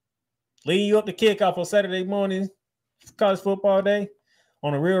 Leading you up to kickoff on Saturday morning, college football day,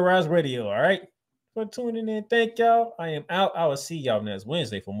 on the Real Rise Radio. All right. For tuning in. Thank y'all. I am out. I will see y'all next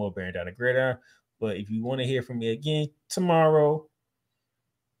Wednesday for more Bearing Down the Gridiron. But if you want to hear from me again tomorrow,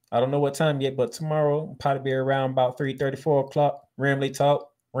 I don't know what time yet, but tomorrow I'll probably be around about 3:30, 4 o'clock. Ramley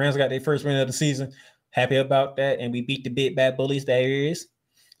Talk. Rams got their first win of the season. Happy about that. And we beat the big bad bullies, that is.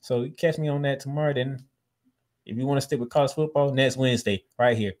 So you catch me on that tomorrow. Then if you want to stick with college football, next Wednesday,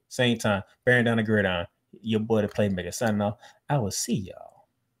 right here, same time, Bearing Down the Gridiron. Your boy, the Playmaker, signing off. I will see y'all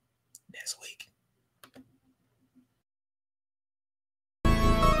next week.